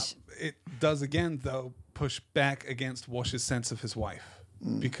 Which Yeah, it does again though push back against Wash's sense of his wife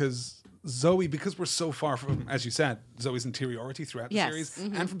because Zoe, because we're so far from, as you said, Zoe's interiority throughout the Yes. series,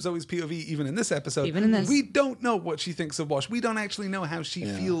 and from Zoe's POV, even in this episode, Even in this. we don't know what she thinks of Wash. We don't actually know how she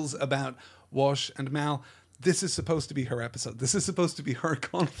feels about Wash and Mal. This is supposed to be her episode. This is supposed to be her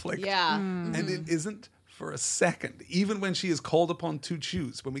conflict. Yeah. Mm. And it isn't for a second. Even when she is called upon to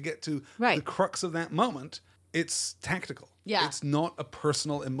choose, when we get to Right. the crux of that moment, it's tactical. Yeah. It's not a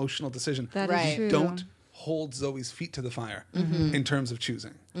personal, emotional decision. That is You true. don't hold Zoe's feet to the fire in terms of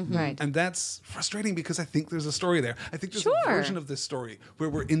choosing. Right. And that's frustrating because I think there's a story there. I think there's a Sure. version of this story where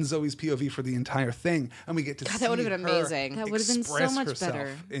we're in Zoe's POV for the entire thing and we get to see that would've been her amazing. That would've been so express much herself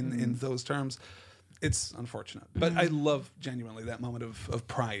better. in those terms. It's unfortunate. But I love genuinely that moment of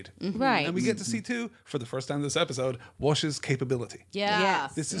pride. Right. And we get to see too, for the first time in this episode, Wash's capability. Yeah.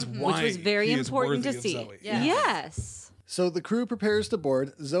 Yes. This is Which why was very he is important to worthy of see. Zoe. Yeah. Yes. So the crew prepares to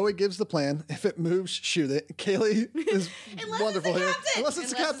board. Zoe gives the plan. If it moves, shoot it. Kaylee is Unless wonderful it's the here. captain. Unless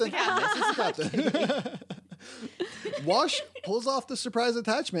it's the Unless captain. it's the Unless it's the captain. Wash pulls off the surprise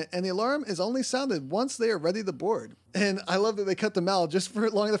attachment, and the alarm is only sounded once they are ready to board. And I love that they cut them out just for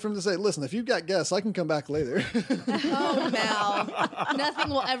long enough for him to say, "Listen, if you've got guests, I can come back later." Oh, Mal. Nothing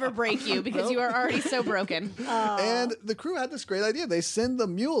will ever break you because you are already so broken. And the crew had this great idea. They send the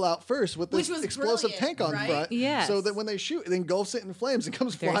mule out first with this Which was explosive brilliant, tank on right? front. Yes. So that when they shoot, it engulfs it in flames and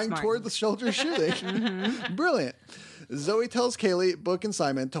comes Very flying smart. toward the soldiers shooting. Brilliant. Zoe tells Kaylee, Book, and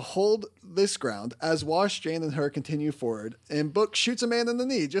Simon to hold this ground as Wash, Jayne, and her continue forward. And Book shoots a man in the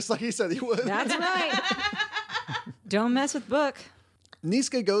knee, just like he said he would. That's right. Don't mess with Book.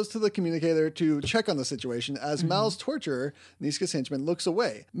 Niska goes to the communicator to check on the situation as Mal's torturer, Niska's henchman, looks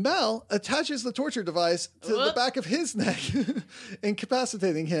away. Mal attaches the torture device to the back of his neck,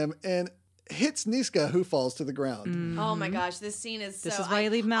 incapacitating him, and hits Niska, who falls to the ground. Oh my gosh, this scene is so... This is why you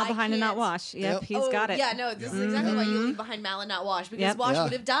leave Mal behind and not Wash. Yep, he's got it. Yeah, no, this is exactly why you leave behind Mal and not Wash, because Wash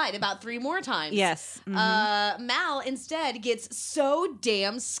would have died about 3 more times. Yes. Mal instead gets so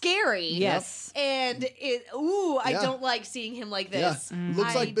damn scary. Yes. And I don't like seeing him like this.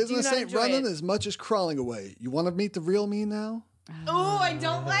 Looks like business do not ain't enjoy running it. as much as crawling away. You want to meet the real me now? Oh, I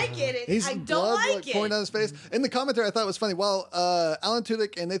don't like it. He's I don't blood like it. pouring down his face. In the commentary, I thought it was funny. While Alan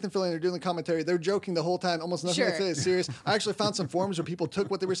Tudyk and Nathan Fillion are doing the commentary, they're joking the whole time. Almost nothing they say is serious. I actually found some forums where people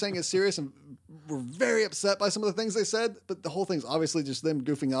took what they were saying as serious and were very upset by some of the things they said. But the whole thing's obviously just them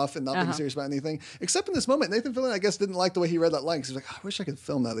goofing off and not being serious about anything. Except in this moment, Nathan Fillion, I guess, didn't like the way he read that line. Because he was like, I wish I could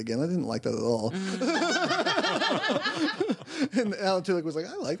film that again. I didn't like that at all. And Alan Tudyk was like,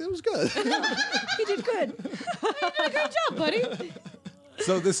 I liked it. It was good. He did good. You did a great job, buddy.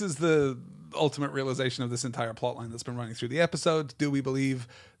 So this is the ultimate realization of this entire plotline that's been running through the episode. Do we believe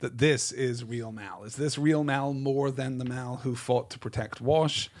that this is real Mal? Is this real Mal more than the Mal who fought to protect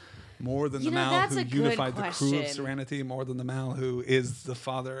Wash? More than the Mal that's who a good unified the crew of question. Serenity? More than the Mal who is the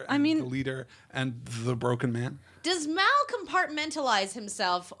father and the leader and the broken man? Does Mal compartmentalize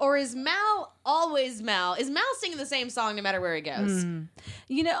himself, or is Mal always Mal? Is Mal singing the same song no matter where he goes?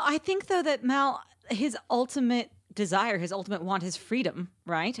 You know, I think, though, that Mal, his ultimate desire, his ultimate want is freedom,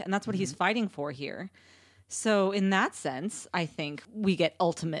 right? And that's what he's fighting for here. So in that sense, I think we get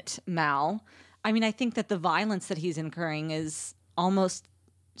ultimate Mal. I mean, I think that the violence that he's incurring is almost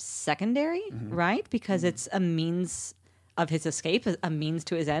secondary, right? Because it's a means of his escape, a means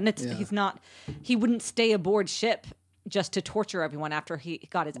to his end. He wouldn't stay aboard ship just to torture everyone after he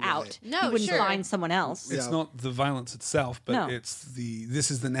got his out. No, he wouldn't sure. find someone else. It's not the violence itself, but No.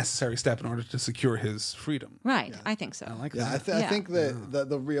 this is the necessary step in order to secure his freedom. Right, I think so. I like Yeah, that. I think that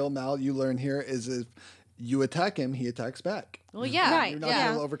the real Mal you learn here is if you attack him, he attacks back. Well, yeah. Right, You're not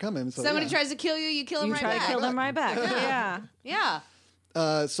able to overcome him. So, Somebody tries to kill you, you kill him You right try back. to kill them right back. Yeah. Yeah.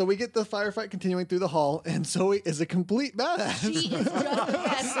 So we get the firefight continuing through the hall, and Zoe is a complete badass. She is just the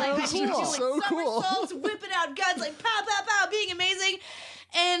best. Like, she's cool. doing So cool. somersaults, whipping out guns, like pow, pow, pow, being amazing.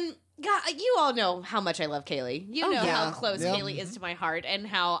 And God, you all know how much I love Kaylee. You know how close Yep. Kaylee is to my heart, and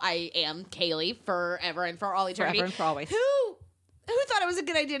how I am Kaylee forever and for all eternity. Forever and for always. Who thought it was a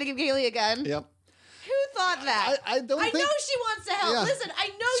good idea to give Kaylee a gun? Yep. Who thought that? I don't I think- know she wants to help. Yeah. Listen, I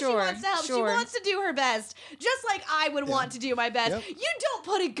know she Sure, wants to help. sure. She wants to do her best, just like I would want to do my best. Yep. You don't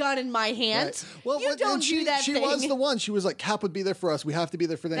put a gun in my hand. Right. Well, you and don't she, do that she thing. was the one. She was like, Cap would be there for us. We have to be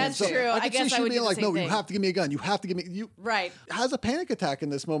there for them. That's so true. I could guess see I she would being do the like, same no, thing. you have to give me a gun. You have to give me. You Right. has a panic attack in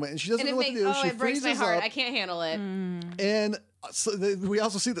this moment, and she doesn't And know what to do. She it breaks my freezes heart. up, I can't handle it. and so we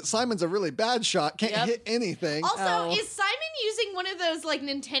also see that Simon's a really bad shot. Can't Yep. hit anything. Also, is Simon using one of those like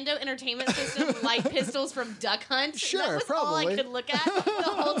Nintendo Entertainment System light pistols from Duck Hunt? Sure, that was all I probably. could look at the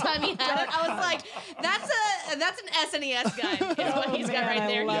whole time he had it. I was like, that's an SNES gun. Is what he's got man, right I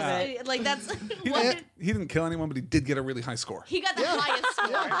there. love He's, like that's He what didn't kill anyone, but he did get a really high score. he got the highest score.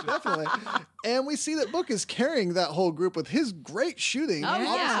 Yeah, definitely. And we see that Book is carrying that whole group with his great shooting. Oh,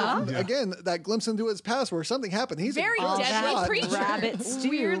 yeah. Obviously, again, that glimpse into his past where something happened. He's Very a good deadly shot. preacher. Rabbit stew.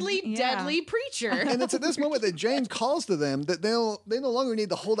 Weirdly Yeah. deadly preacher. And it's at this moment that Jayne calls to them that they no longer need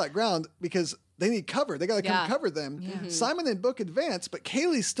to hold that ground because they need cover. They got to come Yeah. cover them. Simon and Book advance, but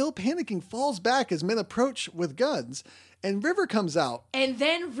Kaylee, still panicking, falls back as men approach with guns. And River comes out. And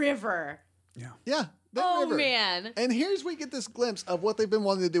then River. Yeah. then Oh, River. man. And here's we get this glimpse of what they've been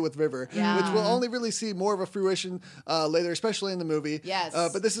wanting to do with River, Yeah. which we'll only really see more of a fruition later, especially in the movie. Yes.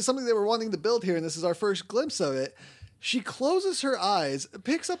 But this is something they were wanting to build here, and this is our first glimpse of it. She closes her eyes,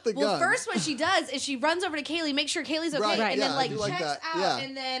 picks up the Well, gun. first what she does is she runs over to Kaylee, makes sure Kaylee's okay, Right, and yeah, then I like do like checks that, out, yeah.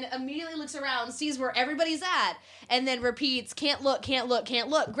 and then immediately looks around, sees where everybody's at, and then repeats, "Can't look, can't look, can't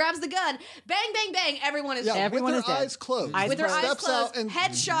look." Grabs the gun, bang, bang, bang. Everyone is yeah, dead. Everyone with is her dead. eyes closed. Eyes With her eyes Steps closed, out and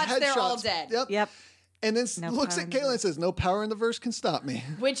headshots, they're all dead. Yep. Yep. And then No looks power at in the Kayla and says, "No power in the verse can stop me."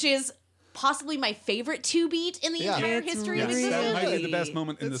 Which is possibly my favorite two beat in the Yeah. entire It's history of really existence. That might be the best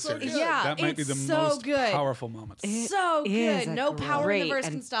moment in the It's so series. good. Yeah, that might be it's the so most good. powerful moment. So Is good. a No power in the great verse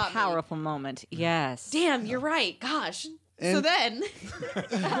can and stop me. powerful moment. Yes. Damn, you're right. Gosh. So And- then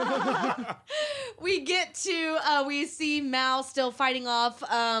we get to we see Mal still fighting off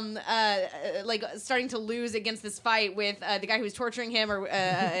like starting to lose against this fight with the guy who's torturing him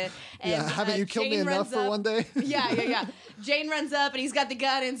and Haven't you killed me Jayne enough runs for up. one day? Yeah. Jayne runs up and he's got the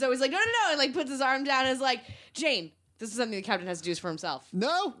gun and so he's like no, and like puts his arm down and is like, Jayne, this is something the captain has to do for himself.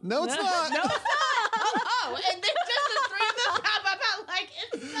 No, it's not. No, it's not. Oh, and then just the three of them, pow, pow, pow, like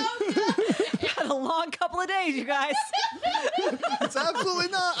long couple of days, you guys. It's absolutely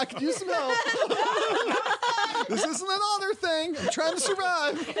not. I could use some help. This isn't an honor thing. I'm trying to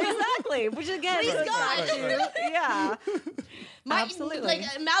survive. Exactly. Which again, Please, God. Yeah. Absolutely. Like,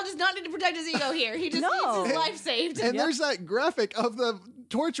 Mal does not need to protect his ego here. He just needs his life saved. And there's that graphic of the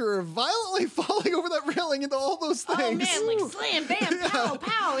torturer violently falling over that railing into all those things. Oh man, like slam, bam, pow,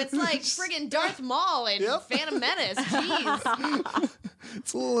 pow. It's like friggin' Darth Maul and Phantom Menace. Jeez.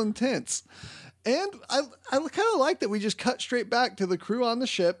 It's a little intense. And I kind of like that we just cut straight back to the crew on the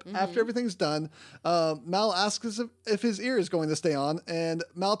ship after everything's done. Mal asks us if his ear is going to stay on, and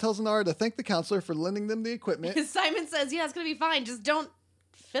Mal tells Inara to thank the counselor for lending them the equipment. Simon says, yeah, it's going to be fine. Just don't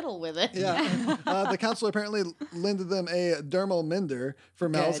fiddle with it. Yeah. The counselor apparently lended them a dermal mender for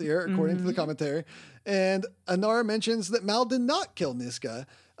Mal's ear, according to the commentary. And Inara mentions that Mal did not kill Niska.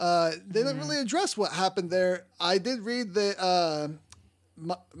 They didn't really address what happened there. I did read that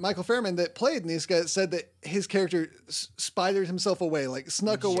Michael Fairman that played Niska said that his character spidered himself away, like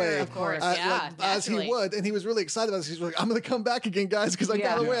snuck away, of course, as he would, and he was really excited about this. He's like, "I'm going to come back again, guys, because I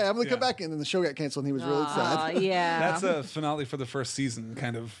got away. I'm going to come back." And then the show got canceled, and he was really sad. Yeah. That's a finale for the first season,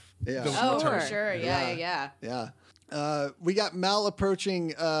 kind of. Yeah. Oh, return. for sure. Yeah. We got Mal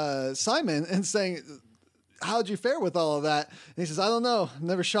approaching Simon and saying, "How'd you fare with all of that?" And he says, "I don't know. I've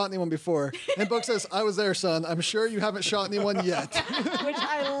never shot anyone before." And Book says, "I was there, son. I'm sure you haven't shot anyone yet." Which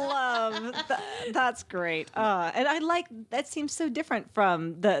I love. That's great. And I like, that seems so different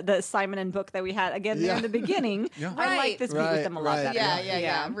from the Simon and Book that we had again there in the beginning. I like this beat with them a lot better.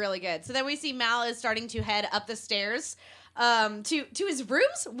 Yeah. Really good. So then we see Mal is starting to head up the stairs to his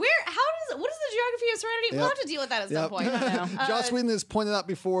rooms. What is the geography of Serenity? We'll have to deal with that at some point. Joss Whedon has pointed out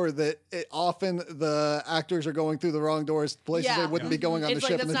before that often the actors are going through the wrong doors, places they wouldn't be going on the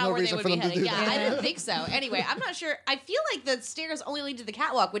ship, and there's no reason for them to do that. I didn't think so. Anyway, I'm not sure. I feel like the stairs only lead to the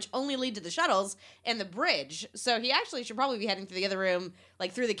catwalk, which only lead to the shuttles and the bridge. So he actually should probably be heading through the other room,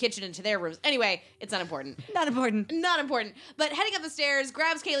 like through the kitchen into their rooms. Anyway, it's not important. Not important. But heading up the stairs,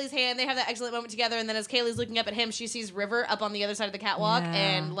 grabs Kaylee's hand. They have that excellent moment together, and then as Kaylee's looking up at him, she sees River up on the other side of the catwalk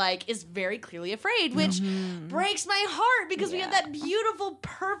and like is very clearly afraid, which breaks my heart because we have that beautiful,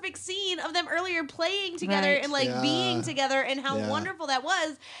 perfect scene of them earlier playing together and like being together, and how wonderful that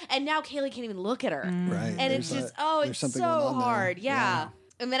was. And now Kaylee can't even look at her. Right. And it's just it's so hard. Yeah.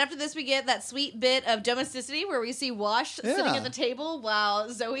 And then after this, we get that sweet bit of domesticity where we see Wash sitting at the table while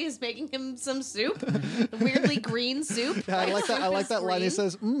Zoe is making him some soup, weirdly green soup. Yeah, I like that line. He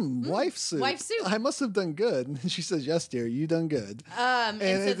says, "Wife soup. Wife soup. I must have done good." And she says, "Yes, dear, you done good." And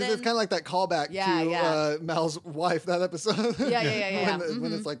it's kind of like that callback to Mal's wife, that episode. Yeah.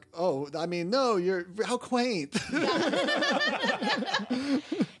 When it's like, "Oh, I mean, no, you're how quaint."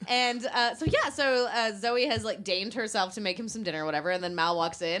 And so Zoe has like deigned herself to make him some dinner or whatever, and then Mal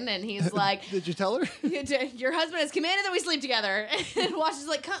walks in and he's like, "Did you tell her? Your husband has commanded that we sleep together." And Wash is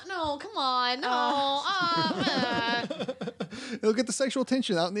like, "No, come on, no." He'll get the sexual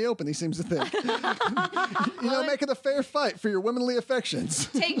tension out in the open, he seems to think. Make it a fair fight for your womanly affections.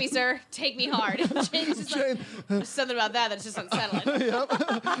 Take me, sir. Take me hard. Jayne's just like, there's something about that's just unsettling.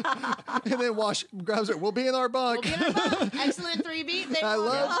 And then Wash grabs her. We'll be in our bunk. Excellent 3-beat. I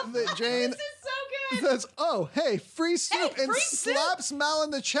love that Jayne this is so good. says, "Oh, hey, free soup," and slaps Mal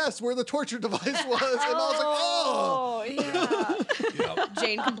in the chest where the torture device was. And Mal's like, "Oh."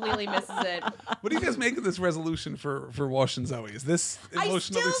 Jayne completely misses it. What do you guys make of this resolution for Wash and Zoe? Is this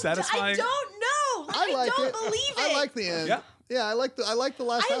emotionally satisfying? I don't know. I don't believe it. I like the end. Yeah, I like the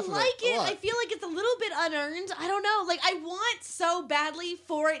last half of it. I like it. I feel like it's a little bit unearned. I don't know. Like, I want so badly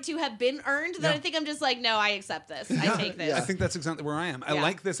for it to have been earned that I think I'm just like, no, I accept this. I take this. I think that's exactly where I am. I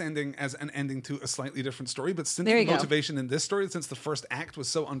like this ending as an ending to a slightly different story, but since the motivation in this story, since the first act was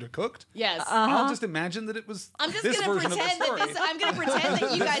so undercooked, I'll just imagine that it was I'm just this gonna version pretend of the story. I'm going to pretend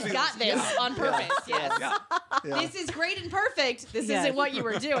that you guys got this on purpose. Yes. This is great and perfect. This isn't what you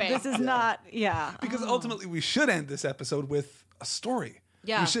were doing. This is not, Because ultimately we should end this episode with a story.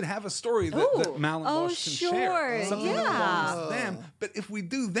 Yeah. We should have a story that Mal and Wash can share. Something that belongs to them. But if we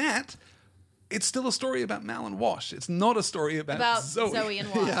do that, it's still a story about Mal and Wash. It's not a story about Zoe and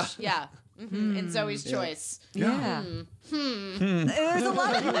Wash. And Zoe's choice. There's a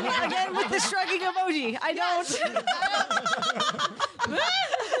lot of again with the shrugging emoji. I don't.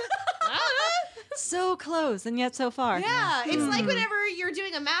 So close and yet so far. Yeah, it's like whenever you're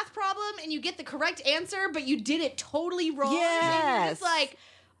doing a math problem and you get the correct answer, but you did it totally wrong. Yes. And you're just like,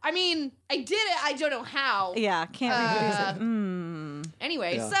 I mean, I did it, I don't know how. Yeah, can't reproduce it.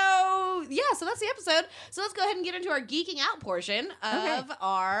 Anyway, so that's the episode. So let's go ahead and get into our geeking out portion of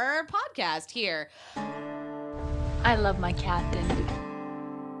our podcast here. I love my captain.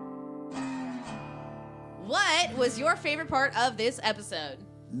 what was your favorite part of this episode?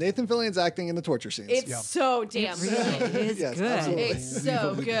 Nathan Fillion's acting in the torture scenes. It's so damn good. It is Yes, good. absolutely. It's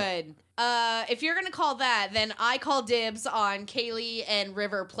so good. If you're gonna call that, then I call dibs on Kaylee and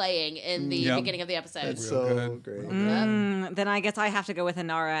River playing in the Yep. beginning of the episode. It's Real so good. great. Then I guess I have to go with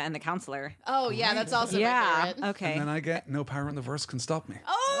Inara and the counselor. Oh yeah, that's also my Yeah. favorite. Okay. And then I get no power in the verse can stop me.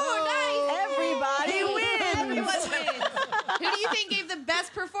 Oh, nice! Everybody wins. Everyone wins. Who do you think gave the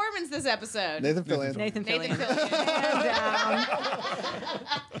best performance this episode? Nathan Fillion. Nathan Nathan Fillion. Fillion.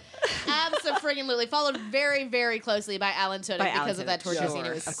 Absolutely. Followed very, very closely by Alan Tudyk By because Alan of that Tudyk, torture sure. scene.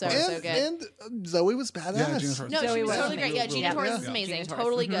 It was Of so, course. so good. And Zoe was badass. Yeah, Gina Torres. No, Zoe she was was totally great. Yeah, amazing. Gina Torres is Yeah. amazing. Gina Torres.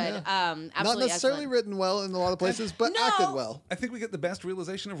 Totally good. Absolutely Not necessarily excellent. written well in a lot of places, but No. acted well. I think we get the best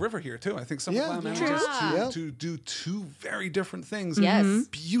realization of River here too. I think Yeah, Summerglau true. manages Yeah. to do two very different things Yes.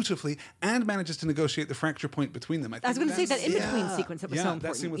 beautifully and manages to negotiate the fracture point between them. I was going to say that in between Yeah. sequence that was yeah, so that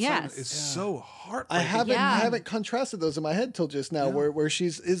important. scene with yes. Simon is so I heartbreaking. haven't contrasted those in my head till just now, where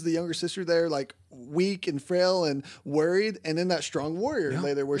she's is the younger sister there, like weak and frail and worried, and then that strong warrior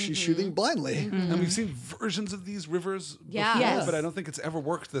later where she's shooting blindly. And we've seen versions of these Rivers Yeah. before, Yes. but I don't think it's ever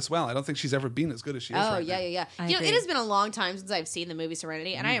worked this well. I don't think she's ever been as good as she is Oh, right yeah, now. yeah. I You know, agree. it has been a long time since I've seen the movie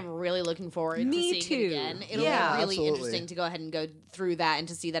Serenity, and I am really looking forward Me to seeing too. it again. It'll Yeah. be really Absolutely. interesting to go ahead and go through that and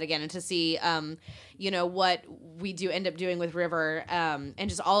to see that again and to see, what we do end up doing with River and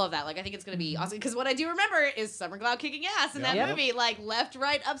just all of that. Like, I think it's going to be awesome. Because what I do remember is Summerglau kicking ass in that Yep. movie, like left,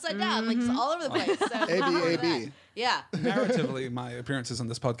 right, upside down, like just all over the place. So, A-B. yeah. Narratively, my appearances on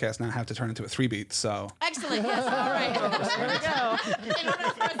this podcast now have to turn into a 3-beat, so Excellent. Yes. All right. There we go. In order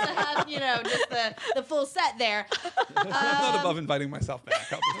for us to have, just the full set there. I'm not above inviting myself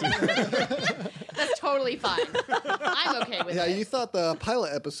back. I'll just do that. That's totally fine. I'm okay with Yeah, it. you thought the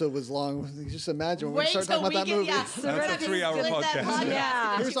pilot episode was long. You just imagine when we Wait start till talking we about get, that movie. yeah. That's a We're gonna 3-hour split that podcast.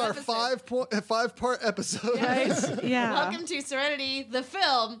 Yeah. into Here's 2 our episodes. five-part episode. Yeah. Welcome to Serenity, the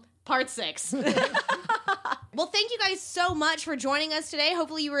film, part 6. Well, thank you guys so much for joining us today.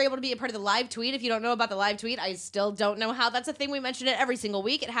 Hopefully you were able to be a part of the live tweet. If you don't know about the live tweet, I still don't know how. That's a thing. We mention it every single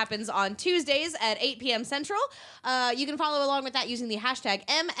week. It happens on Tuesdays at 8 p.m. Central. You can follow along with that using the hashtag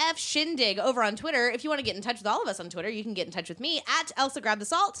MFShindig over on Twitter. If you want to get in touch with all of us on Twitter, you can get in touch with me at Elsa Grab the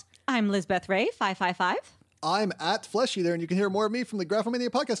Salt. I'm Lizbeth Ray, 555. I'm at Flesh Eater, and you can hear more of me from the Graphomania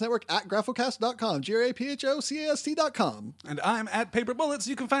Podcast Network at graphocast.com, GRAPHOCAST.com. And I'm at Paper Bullets.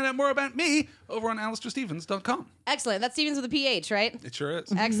 You can find out more about me over on AlastairStephens.com. Excellent. That's Stevens with a PH, right? It sure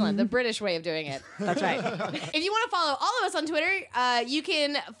is. Excellent. The British way of doing it. That's right. If you want to follow all of us on Twitter, you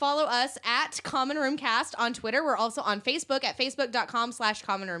can follow us at Common Room Cast on Twitter. We're also on Facebook at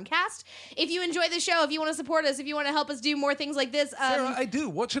facebook.com/Common Room Cast. If you enjoy the show, if you want to support us, if you want to help us do more things like this, Sarah, I do.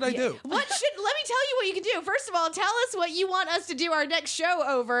 What should I do? let me tell you what you can do. First of all, tell us what you want us to do our next show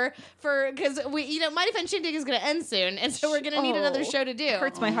over because Mighty Fun Shindig is going to end soon, and so we're going to need another show to do.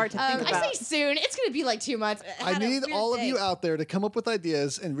 Hurts my heart to think about. I say soon. It's going to be like 2 months. I need all of you out there to come up with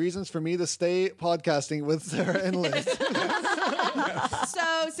ideas and reasons for me to stay podcasting with Sarah and Liz.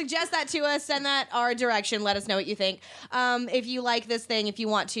 So suggest that to us. Send that our direction. Let us know what you think. If you like this thing, if you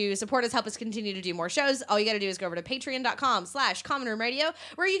want to support us, help us continue to do more shows, all you got to do is go over to patreon.com/Common Room Radio,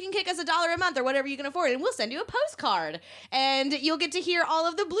 where you can kick us $1 a month or whatever you can afford, and we'll send you a postcard. And you'll get to hear all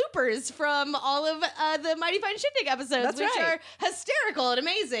of the bloopers from all of the Mighty Fine Shindig episodes, That's which right. are hysterical and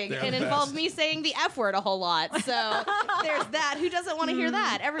amazing They're and the involve best. me saying the F word a whole lot. So there's that. Who doesn't want to hear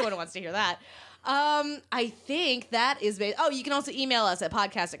that? Everyone wants to hear that. I think that is you can also email us at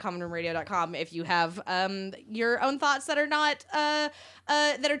podcast@commonroomradio.com if you have your own thoughts that are not that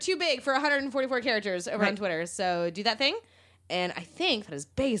are too big for 144 characters over on Twitter. So do that thing. And I think that is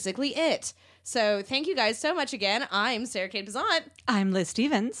basically it. So thank you guys so much again. I'm Sarah Kate Bazant. I'm Liz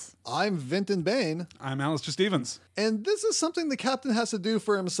Stevens. I'm Vinton Bain, I'm Alastair Stephens. and this is something the captain has to do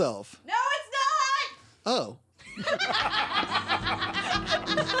for himself. No, it's not! Oh.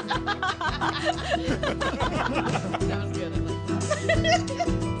 That was good.